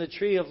from the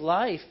tree of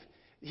life,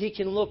 he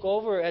can look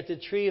over at the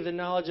tree of the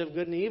knowledge of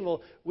good and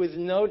evil with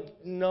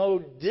no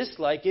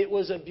dislike. It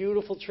was a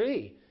beautiful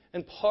tree.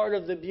 And part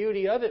of the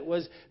beauty of it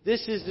was,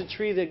 this is the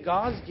tree that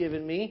God's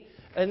given me,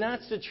 and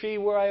that's the tree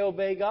where I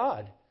obey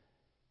God.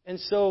 And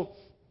so,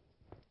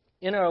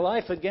 in our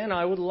life, again,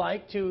 I would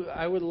like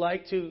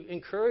to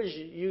encourage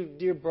you,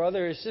 dear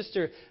brother or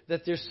sister,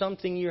 that there's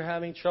something you're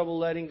having trouble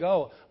letting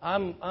go.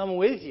 I'm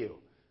with you.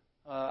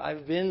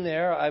 I've been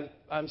there.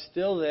 I'm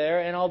still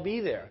there, and I'll be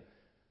there.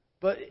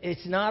 But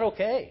it's not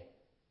okay.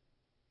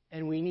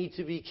 And we need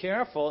to be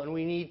careful, and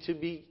we need to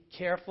be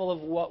careful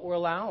of what we're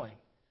allowing.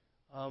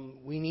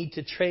 We need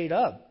to trade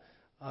up.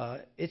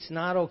 It's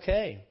not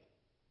okay.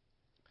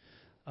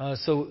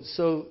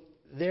 So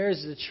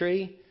there's the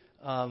tree.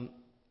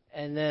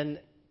 And then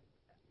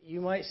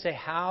you might say,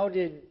 how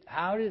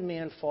did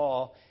man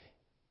fall?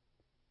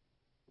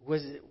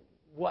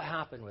 What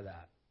happened with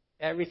that?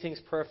 Everything's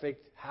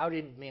perfect. How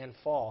did man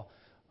fall?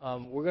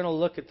 We're going to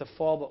look at the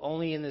fall, but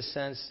only in the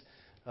sense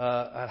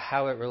of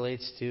how it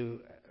relates to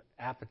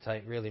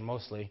appetite, really,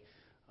 mostly.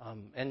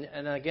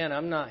 And again,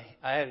 I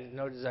have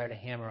no desire to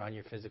hammer on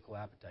your physical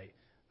appetite.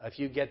 If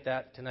you get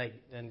that tonight,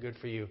 then good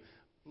for you.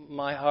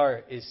 My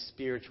heart is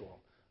spiritual.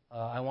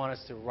 I want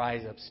us to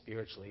rise up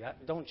spiritually.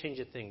 Don't change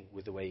a thing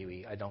with the way you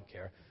eat. I don't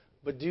care.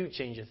 But do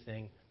change a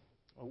thing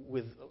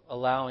with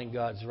allowing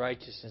God's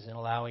righteousness and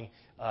allowing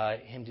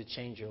Him to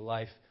change your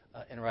life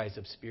and rise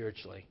up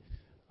spiritually.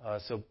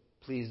 So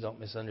please don't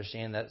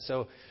misunderstand that.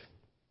 So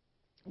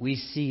we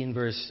see in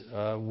verse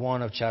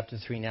 1 of chapter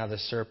 3 now the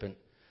serpent.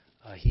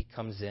 He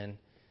comes in.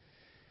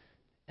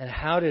 And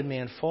how did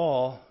man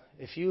fall?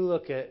 If you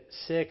look at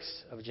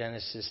 6 of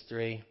Genesis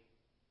 3,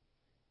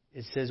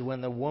 it says,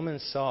 when the woman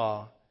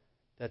saw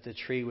that the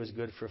tree was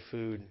good for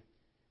food,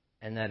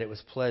 and that it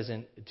was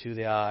pleasant to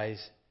the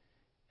eyes,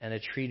 and a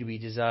tree to be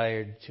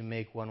desired to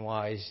make one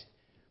wise,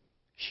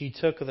 she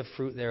took of the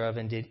fruit thereof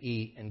and did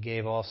eat, and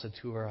gave also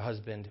to her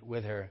husband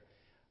with her,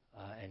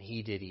 and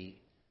he did eat.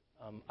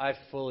 I'm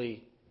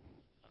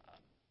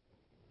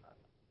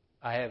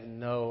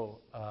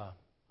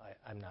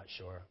not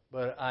sure,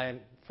 but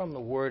from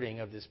the wording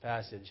of this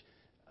passage,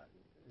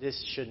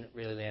 this shouldn't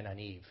really land on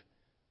Eve.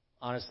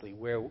 Honestly,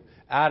 where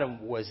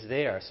Adam was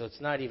there, so it's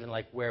not even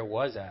like where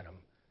was Adam.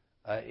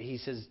 He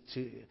says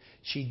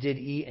she did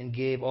eat and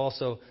gave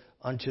also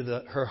unto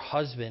her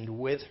husband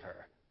with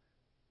her.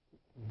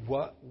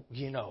 What,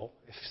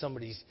 if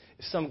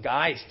some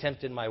guy's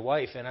tempting my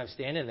wife and I'm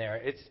standing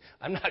there,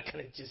 I'm not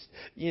going to just,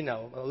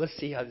 let's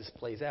see how this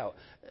plays out.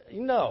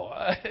 No,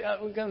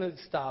 I'm going to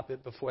stop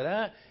it before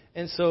that.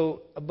 And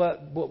so,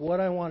 but what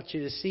I want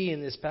you to see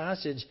in this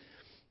passage,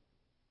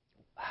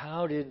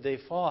 how did they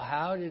fall?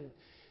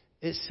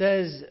 It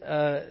says,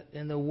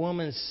 and the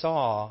woman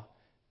saw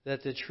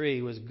that the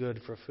tree was good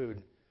for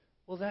food.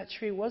 Well, that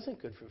tree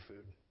wasn't good for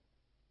food.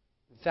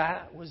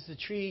 That was the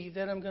tree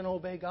that I'm going to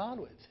obey God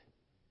with.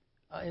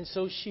 And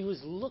so she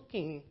was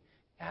looking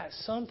at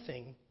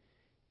something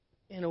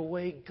in a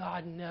way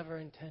God never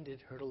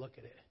intended her to look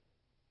at it.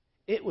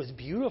 It was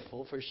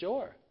beautiful for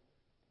sure,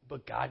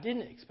 but God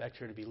didn't expect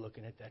her to be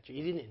looking at that tree.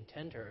 He didn't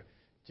intend her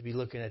to be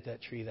looking at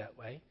that tree that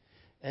way.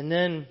 And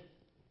then,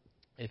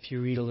 if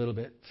you read a little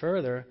bit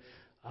further,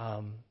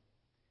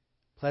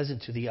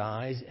 pleasant to the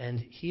eyes,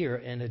 and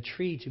a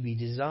tree to be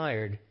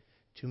desired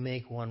to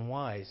make one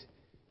wise.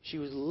 She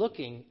was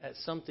looking at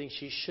something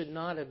she should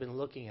not have been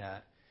looking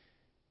at.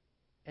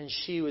 And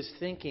she was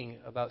thinking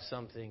about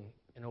something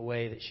in a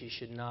way that she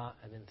should not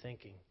have been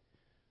thinking.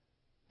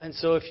 And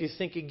so if you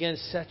think again,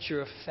 set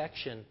your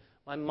affection.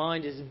 My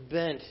mind is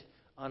bent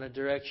on a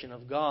direction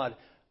of God.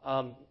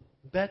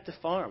 Bet the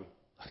farm.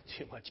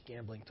 Too much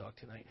gambling talk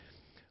tonight.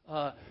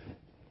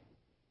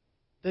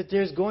 That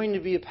there's going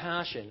to be a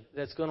passion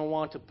that's going to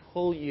want to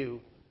pull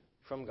you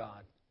from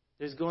God.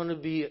 There's going to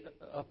be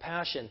a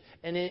passion.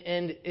 And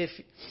if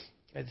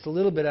it's a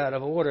little bit out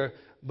of order,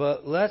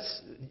 but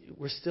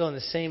we're still in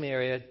the same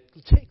area.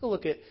 Take a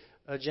look at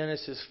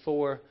Genesis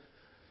 4,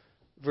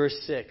 verse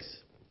 6.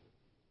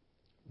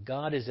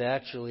 God is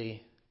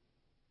actually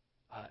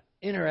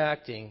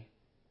interacting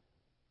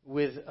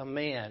with a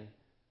man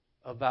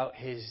about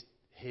his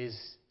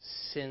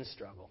sin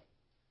struggle.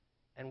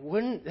 And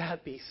wouldn't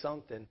that be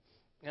something?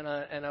 And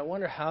I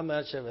wonder how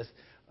much of us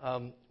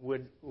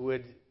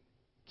would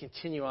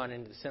continue on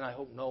into sin. I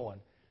hope no one.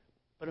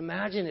 But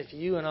imagine if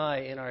you and I,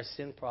 in our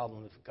sin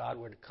problem, if God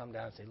were to come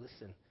down and say,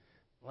 listen,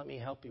 let me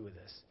help you with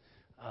this.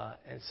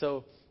 And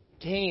so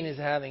Cain is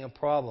having a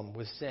problem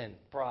with sin,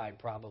 pride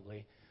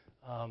probably.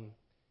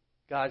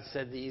 God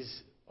said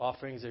these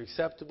offerings are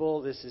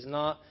acceptable. This is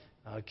not.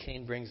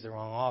 Cain brings the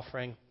wrong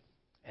offering,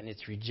 and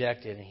it's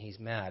rejected, and he's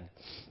mad.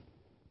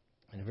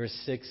 In verse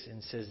 6,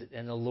 it says,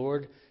 And the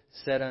Lord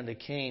said unto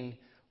Cain,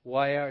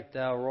 Why art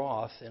thou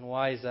wroth, and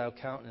why is thy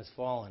countenance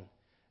fallen?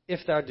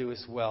 If thou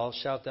doest well,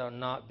 shalt thou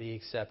not be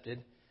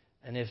accepted?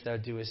 And if thou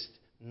doest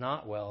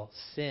not well,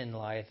 sin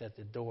lieth at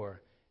the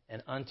door,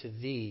 and unto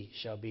thee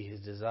shall be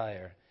his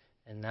desire,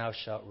 and thou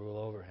shalt rule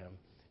over him.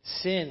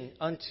 Sin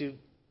unto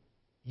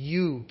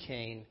you,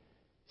 Cain.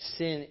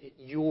 Sin,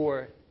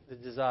 you're the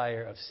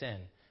desire of sin.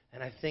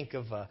 And I think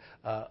of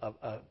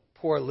a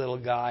poor little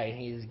guy, and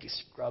he's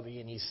scrubby,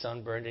 and he's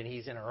sunburned, and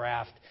he's in a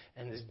raft,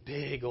 and this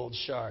big old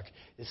shark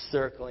is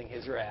circling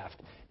his raft.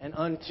 And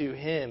unto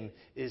him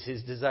is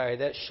his desire.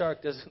 That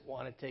shark doesn't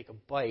want to take a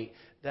bite.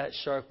 That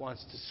shark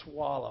wants to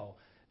swallow.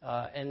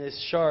 And this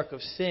shark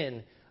of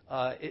sin,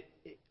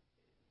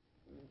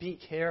 be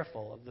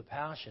careful of the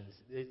passions.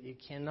 You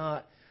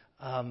cannot,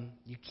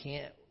 you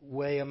can't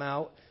weigh them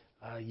out.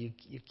 You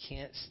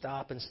can't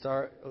stop and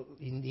start.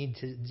 You need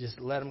to just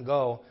let them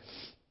go.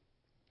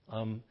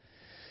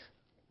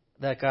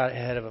 That got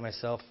ahead of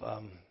myself.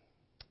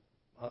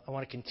 I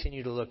want to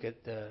continue to look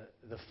at the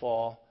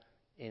fall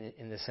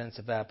in the sense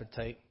of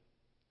appetite.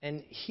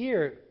 And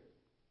here,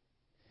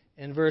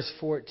 in verse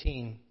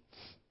 14,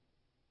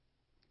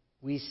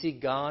 we see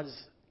God's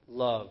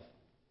love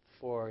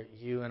for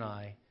you and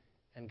I,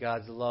 and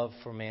God's love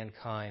for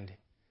mankind.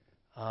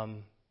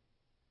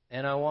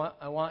 And I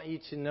want you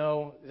to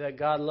know that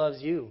God loves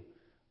you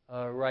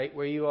right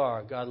where you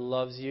are. God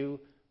loves you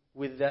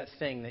with that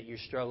thing that you're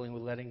struggling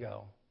with letting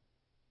go.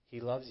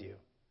 He loves you.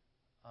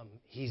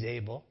 He's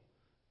able.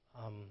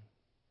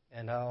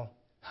 And I'll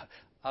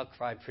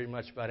cry pretty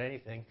much about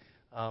anything.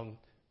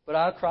 But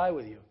I'll cry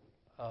with you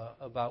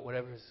about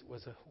whatever's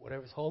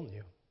holding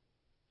you.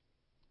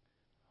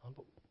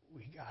 But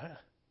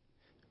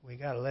we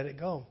gotta let it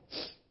go.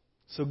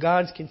 So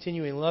God's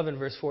continuing love in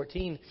verse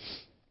 14.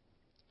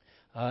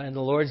 And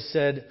the Lord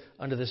said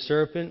unto the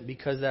serpent,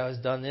 Because thou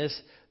hast done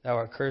this, thou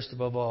art cursed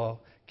above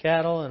all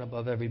cattle, and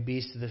above every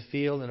beast of the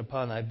field, and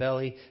upon thy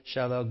belly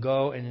shalt thou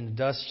go, and in the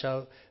dust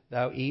shalt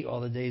thou eat all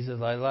the days of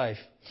thy life.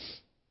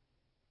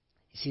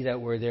 You see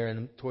that word there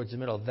towards the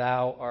middle.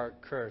 Thou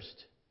art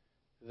cursed.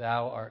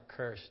 Thou art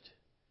cursed.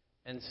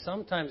 And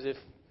sometimes if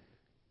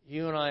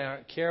you and I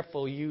aren't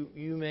careful,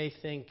 you may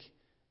think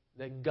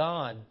that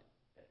God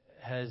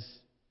has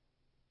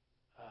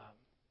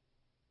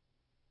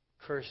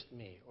cursed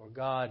me, or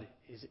God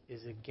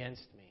is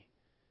against me.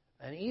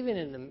 And even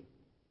in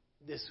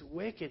this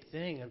wicked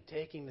thing of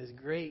taking this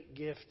great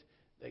gift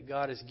that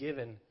God has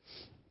given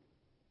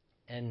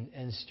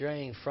and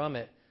straying from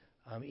it,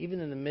 even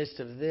in the midst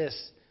of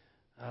this,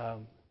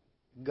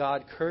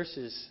 God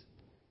curses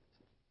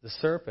the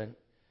serpent.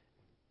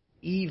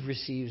 Eve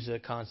receives a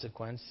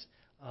consequence.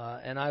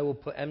 And I will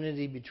put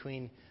enmity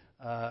between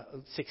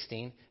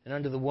 16. And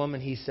unto the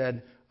woman he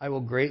said, I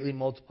will greatly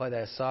multiply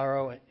thy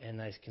sorrow and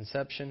thy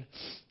conception.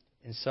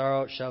 In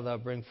sorrow shalt thou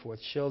bring forth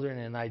children,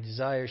 and thy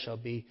desire shall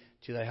be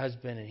to thy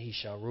husband, and he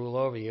shall rule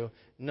over you.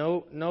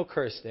 No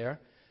curse there.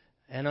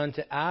 And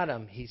unto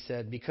Adam he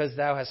said, Because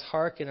thou hast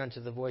hearkened unto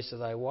the voice of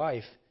thy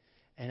wife,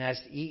 and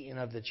hast eaten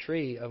of the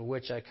tree of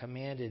which I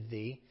commanded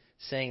thee,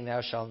 saying,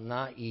 Thou shalt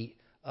not eat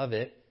of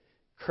it,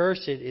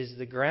 cursed is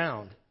the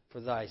ground for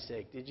thy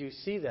sake. Did you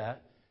see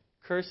that?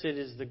 Cursed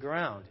is the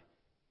ground.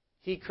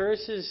 He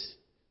curses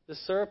the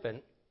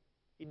serpent.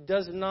 He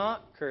does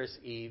not curse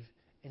Eve,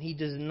 and he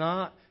does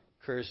not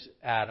curse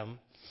Adam.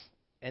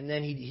 And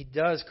then he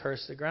does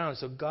curse the ground.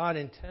 So God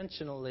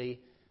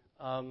intentionally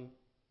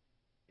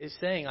is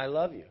saying, I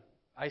love you.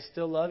 I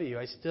still love you.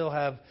 I still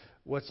have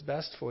what's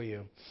best for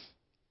you.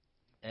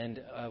 And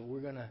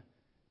we're going to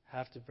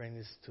have to bring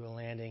this to a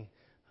landing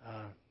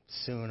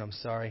soon. I'm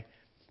sorry.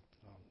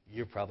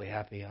 You're probably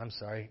happy. I'm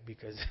sorry,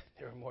 because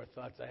there are more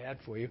thoughts I had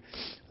for you.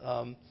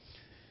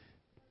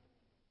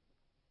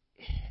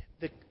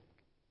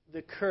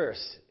 The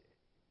curse,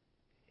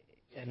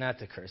 not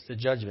the curse, the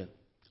judgment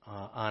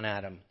on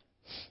Adam.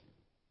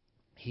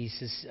 He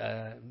says,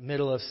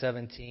 middle of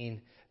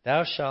 17,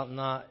 Thou shalt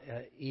not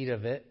eat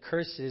of it.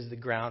 Cursed is the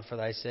ground for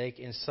thy sake.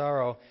 In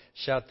sorrow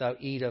shalt thou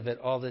eat of it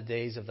all the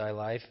days of thy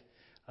life.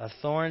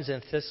 Thorns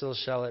and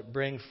thistles shall it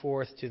bring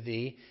forth to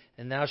thee,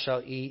 and thou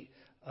shalt eat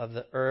of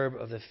the herb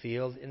of the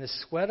field. In the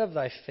sweat of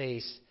thy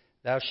face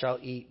thou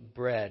shalt eat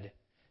bread,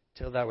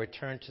 till thou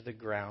return to the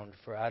ground.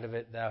 For out of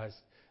it thou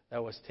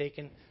wast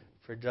taken,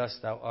 for dust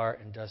thou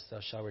art, and dust thou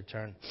shalt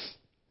return.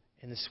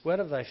 In the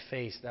sweat of thy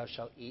face thou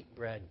shalt eat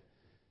bread.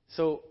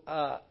 So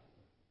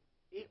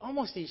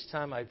almost each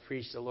time I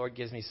preach, the Lord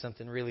gives me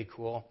something really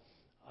cool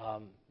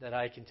that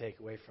I can take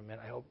away from it.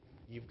 I hope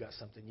you've got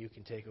something you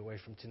can take away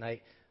from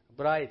tonight.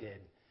 But I did.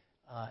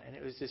 And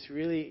it was this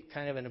really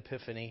kind of an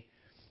epiphany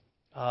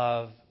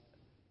of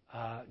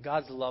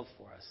God's love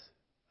for us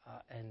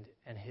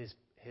and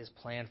His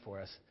plan for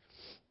us.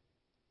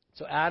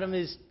 So Adam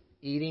is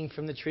eating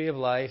from the tree of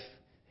life.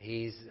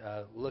 He's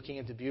looking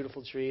at the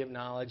beautiful tree of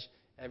knowledge.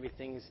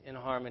 Everything's in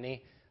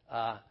harmony.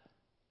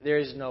 There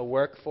is no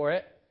work for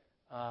it.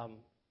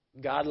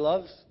 God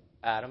loves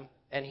Adam,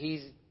 and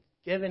He's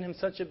given him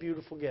such a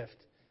beautiful gift.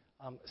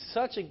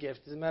 Such a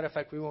gift. As a matter of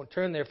fact, we won't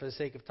turn there for the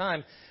sake of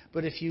time.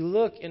 But if you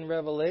look in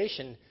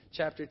Revelation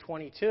chapter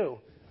 22,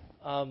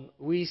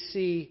 we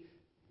see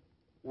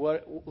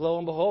what, lo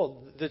and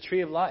behold, the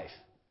tree of life.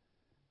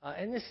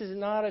 And this is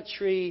not a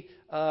tree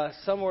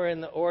somewhere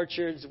in the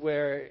orchards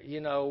where,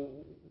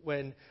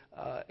 when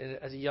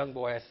as a young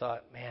boy I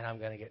thought, man, I'm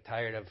going to get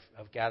tired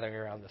of gathering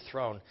around the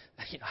throne.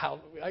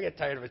 I get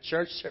tired of a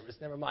church service,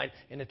 never mind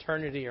an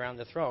eternity around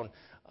the throne.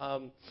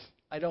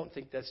 I don't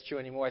think that's true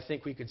anymore. I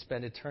think we could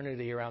spend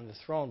eternity around the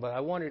throne, but I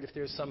wondered if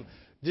there's some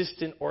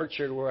distant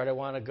orchard where I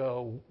want to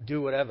go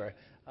do whatever.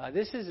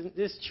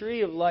 This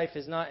tree of life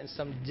is not in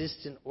some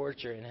distant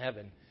orchard in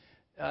heaven.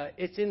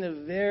 It's in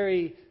the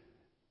very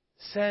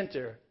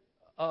center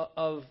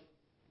of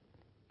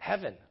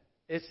heaven.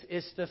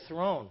 It's the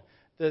throne.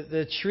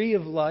 The tree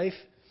of life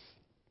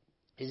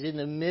is in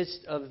the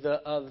midst of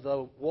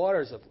the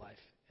waters of life,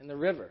 in the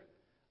river.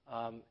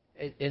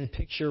 In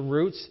picture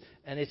roots,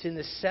 and it's in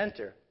the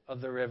center of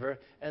the river,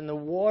 and the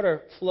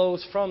water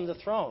flows from the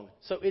throne.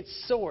 So its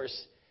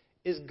source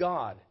is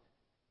God.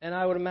 And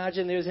I would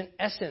imagine there's an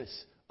essence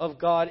of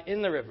God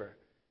in the river,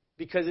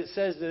 because it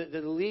says that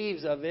the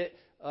leaves of it,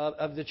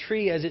 of the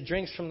tree, as it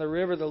drinks from the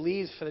river, the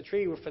leaves for the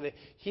tree were for the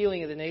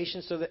healing of the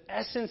nation. So the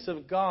essence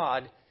of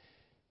God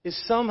is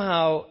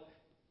somehow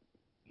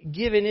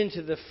given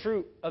into the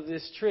fruit of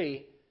this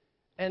tree,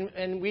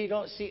 and we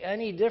don't see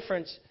any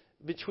difference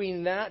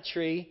between that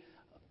tree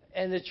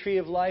and the tree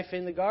of life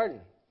in the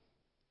garden.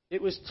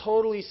 It was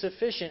totally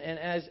sufficient, and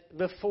as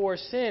before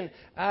sin,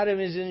 Adam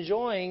is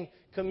enjoying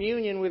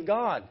communion with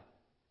God,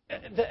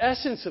 the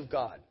essence of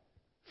God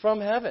from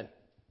heaven.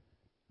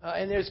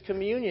 And there's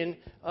communion,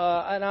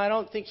 and I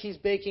don't think he's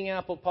baking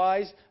apple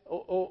pies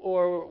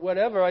or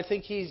whatever. I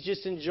think he's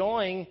just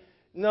enjoying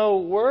no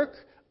work,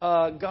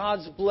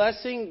 God's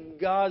blessing,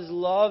 God's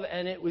love,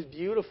 and it was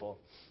beautiful.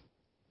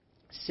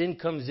 Sin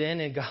comes in,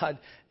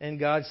 and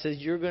God says,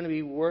 you're going to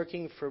be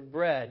working for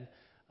bread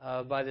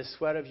by the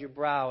sweat of your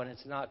brow, and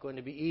it's not going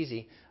to be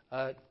easy.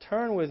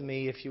 Turn with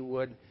me, if you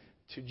would,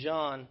 to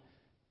John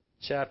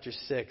chapter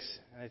 6.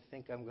 I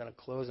think I'm going to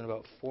close in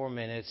about 4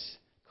 minutes,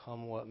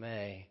 come what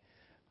may.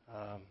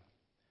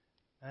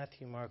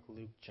 Matthew, Mark,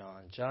 Luke,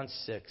 John. John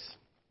 6.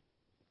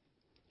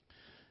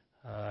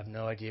 I have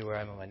no idea where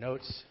I'm on my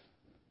notes.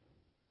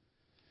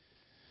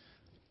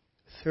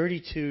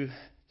 32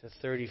 to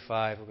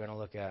 35 we're going to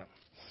look at.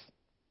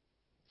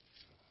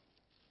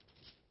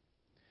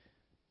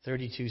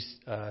 32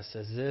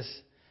 says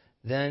this,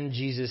 Then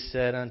Jesus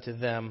said unto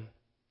them,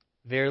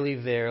 Verily,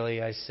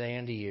 verily, I say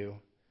unto you,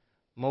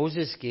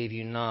 Moses gave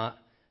you not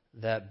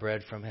that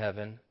bread from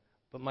heaven,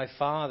 but my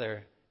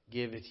Father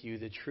giveth you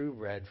the true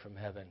bread from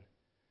heaven.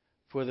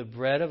 For the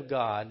bread of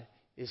God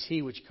is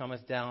he which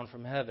cometh down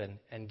from heaven,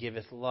 and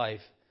giveth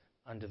life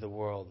unto the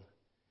world.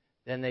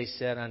 Then they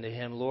said unto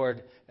him,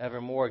 Lord,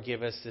 evermore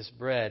give us this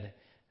bread.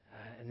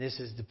 And this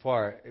is the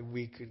part.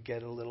 We could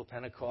get a little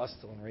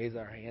Pentecostal and raise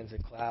our hands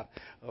and clap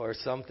or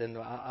something.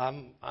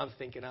 I'm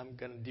thinking I'm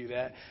going to do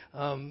that.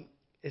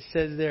 It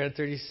says there in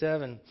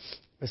 37,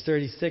 or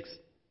 36,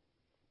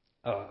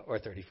 or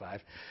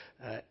 35.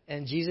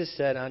 And Jesus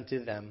said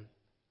unto them,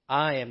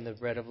 I am the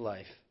bread of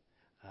life.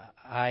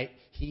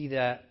 He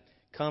that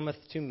cometh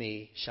to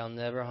me shall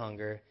never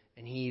hunger,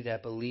 and he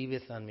that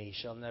believeth on me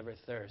shall never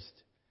thirst.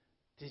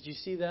 Did you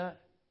see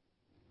that?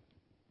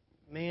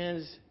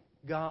 Man's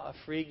got a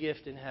free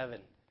gift in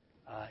heaven.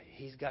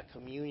 He's got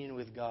communion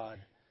with God,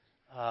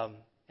 and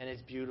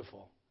it's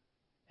beautiful.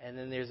 And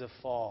then there's a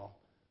fall,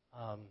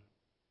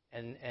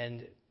 and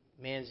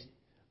man's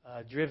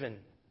driven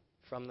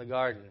from the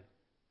garden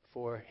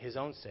for his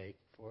own sake,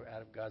 for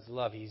out of God's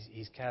love.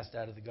 He's cast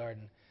out of the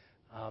garden,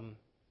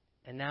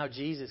 and now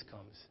Jesus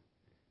comes,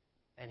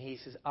 and he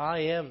says, "I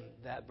am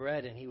that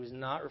bread." And he was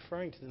not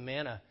referring to the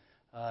manna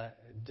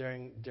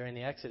during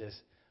the Exodus.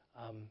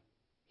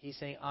 He's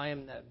saying, I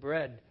am that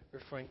bread,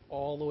 referring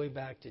all the way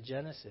back to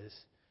Genesis,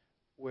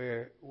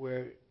 where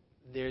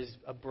there's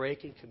a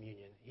break in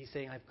communion. He's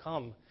saying, I've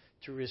come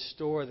to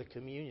restore the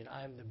communion.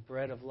 I am the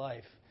bread of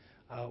life.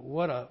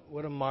 What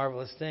a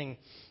marvelous thing.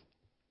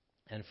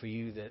 And for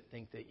you that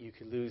think that you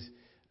could lose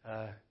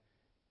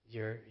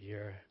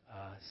your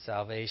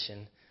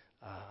salvation,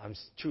 I'm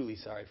truly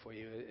sorry for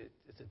you.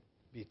 It'd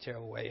be a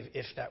terrible way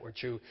if that were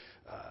true.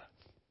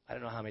 I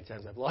don't know how many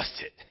times I've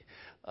lost it.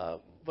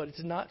 But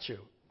it's not true.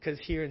 Because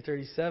here in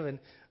 37,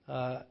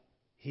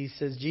 he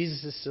says,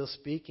 Jesus is still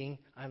speaking,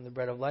 I am the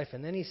bread of life.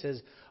 And then he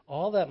says,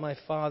 all that my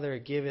Father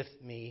giveth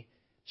me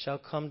shall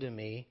come to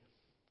me,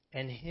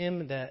 and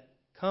him that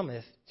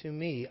cometh to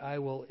me I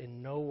will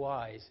in no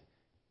wise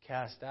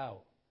cast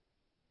out.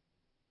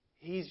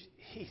 He's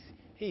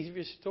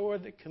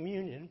restored the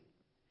communion.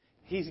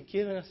 He's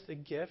given us the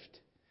gift.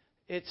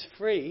 It's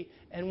free.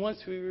 And once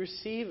we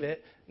receive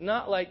it,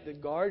 not like the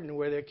garden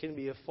where there can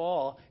be a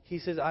fall, he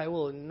says, I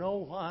will in no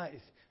wise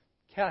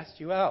cast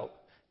you out.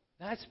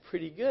 That's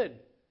pretty good.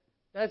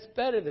 That's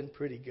better than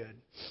pretty good.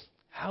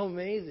 How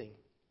amazing.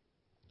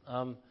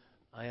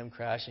 I am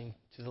crashing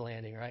to the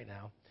landing right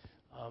now.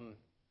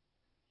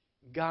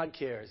 God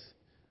cares.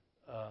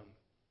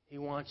 He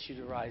wants you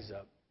to rise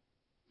up.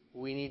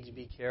 We need to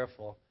be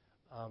careful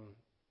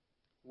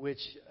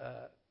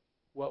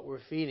what we're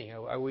feeding.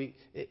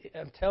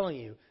 I'm telling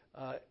you,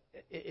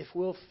 if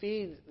we'll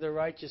feed the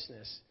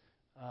righteousness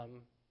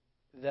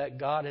that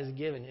God has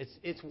given,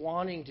 it's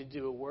wanting to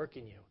do a work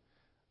in you.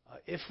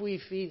 If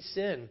we feed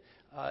sin,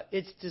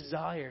 its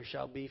desire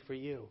shall be for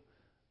you.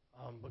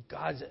 But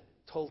God's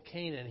told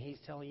Canaan, He's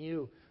telling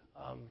you,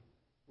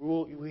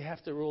 we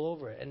have to rule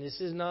over it. And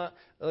this is not,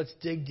 let's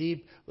dig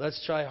deep,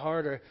 let's try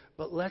harder,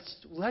 but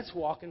let's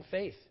walk in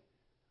faith.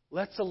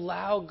 Let's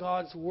allow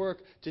God's work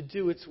to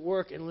do its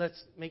work, and let's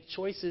make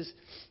choices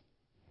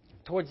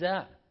towards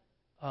that.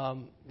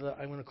 I'm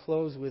going to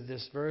close with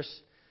this verse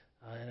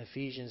in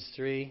Ephesians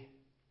 3,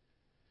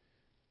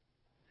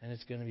 and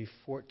it's going to be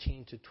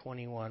 14 to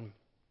 21.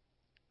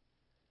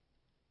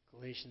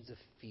 Galatians,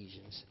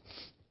 Ephesians.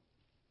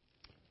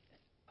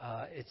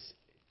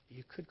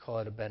 You could call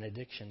it a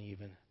benediction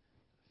even.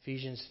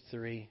 Ephesians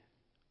 3,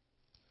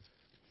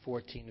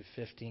 14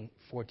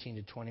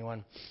 to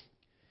 21.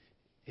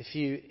 If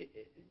you,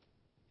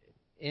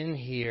 in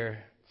here,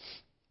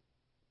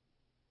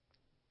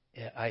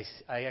 I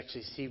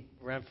actually see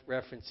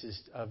references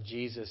of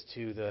Jesus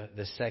to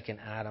the second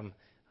Adam.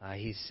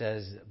 He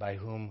says, by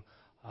whom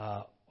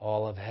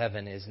all of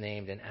heaven is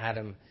named. And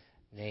Adam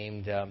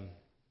named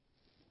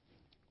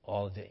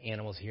all of the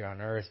animals here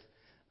on earth.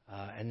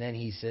 And then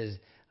he says,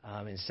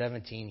 in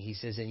 17, he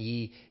says, and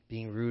ye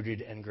being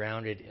rooted and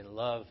grounded in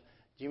love.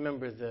 Do you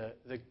remember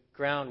the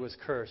ground was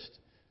cursed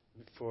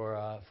for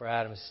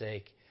Adam's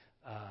sake?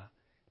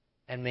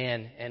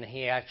 And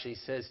he actually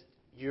says,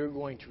 you're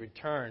going to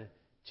return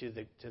to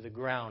the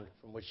ground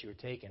from which you were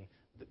taken,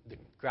 the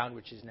ground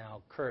which is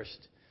now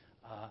cursed.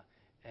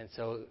 And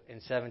so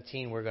in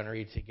 17, we're going to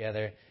read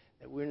together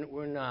that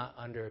we're not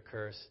under a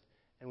curse,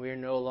 and we're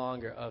no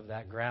longer of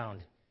that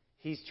ground.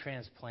 He's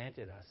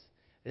transplanted us.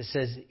 It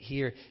says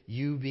here,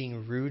 you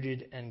being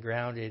rooted and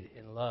grounded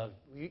in love.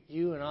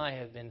 You and I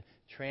have been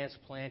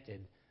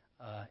transplanted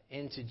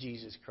into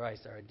Jesus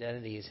Christ. Our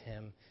identity is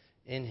Him,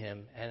 in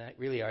Him, and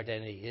really our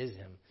identity is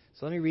Him.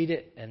 So let me read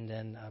it and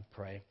then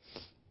pray.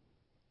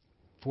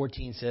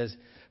 14 says,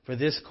 for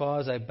this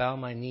cause I bow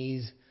my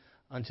knees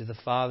unto the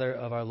Father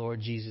of our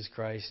Lord Jesus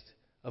Christ,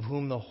 of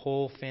whom the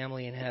whole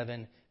family in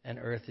heaven and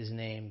earth is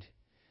named,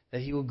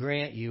 that He will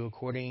grant you,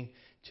 according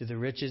to the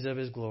riches of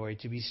His glory,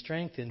 to be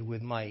strengthened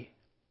with might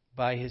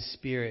by His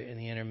Spirit in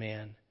the inner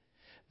man,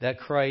 that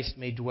Christ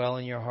may dwell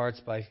in your hearts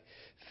by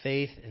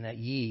faith, and that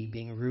ye,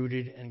 being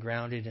rooted and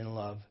grounded in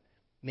love,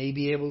 may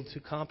be able to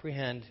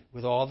comprehend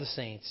with all the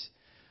saints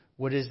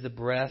what is the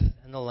breadth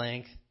and the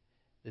length,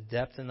 the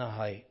depth and the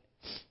height,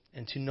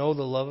 and to know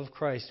the love of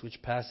Christ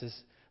which passeth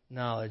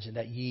knowledge, and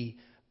that ye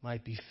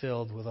might be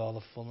filled with all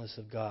the fullness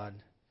of God.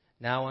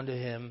 Now unto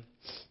Him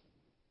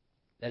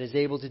that is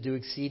able to do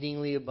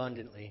exceedingly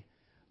abundantly,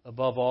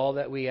 above all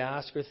that we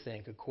ask or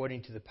think,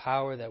 according to the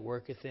power that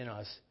worketh in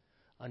us,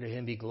 unto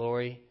Him be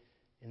glory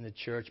in the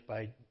church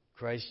by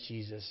Christ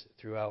Jesus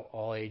throughout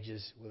all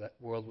ages,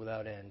 world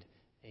without end.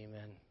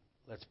 Amen.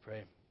 Let's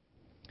pray.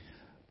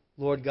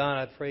 Lord God,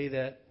 I pray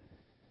that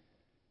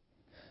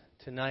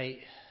tonight,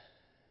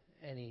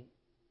 any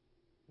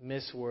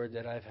misword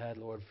that I've had,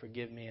 Lord,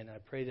 forgive me, and I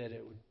pray that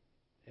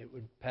it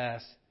would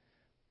pass.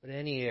 But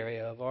any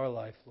area of our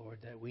life, Lord,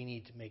 that we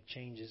need to make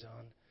changes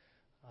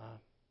on,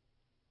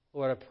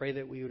 Lord, I pray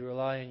that we would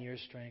rely on your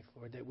strength,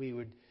 Lord, that we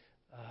would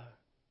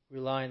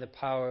rely on the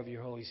power of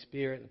your Holy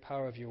Spirit, the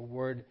power of your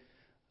word,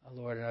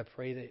 Lord, and I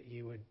pray that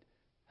you would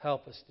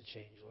help us to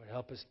change, Lord.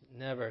 Help us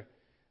never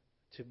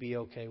to be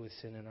okay with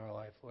sin in our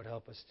life. Lord,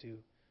 help us to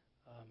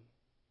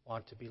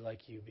want to be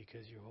like you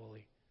because you're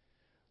holy.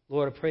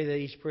 Lord, I pray that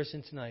each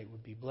person tonight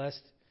would be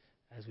blessed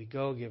as we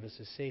go. Give us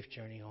a safe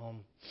journey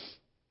home.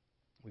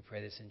 We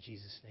pray this in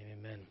Jesus' name,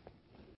 amen.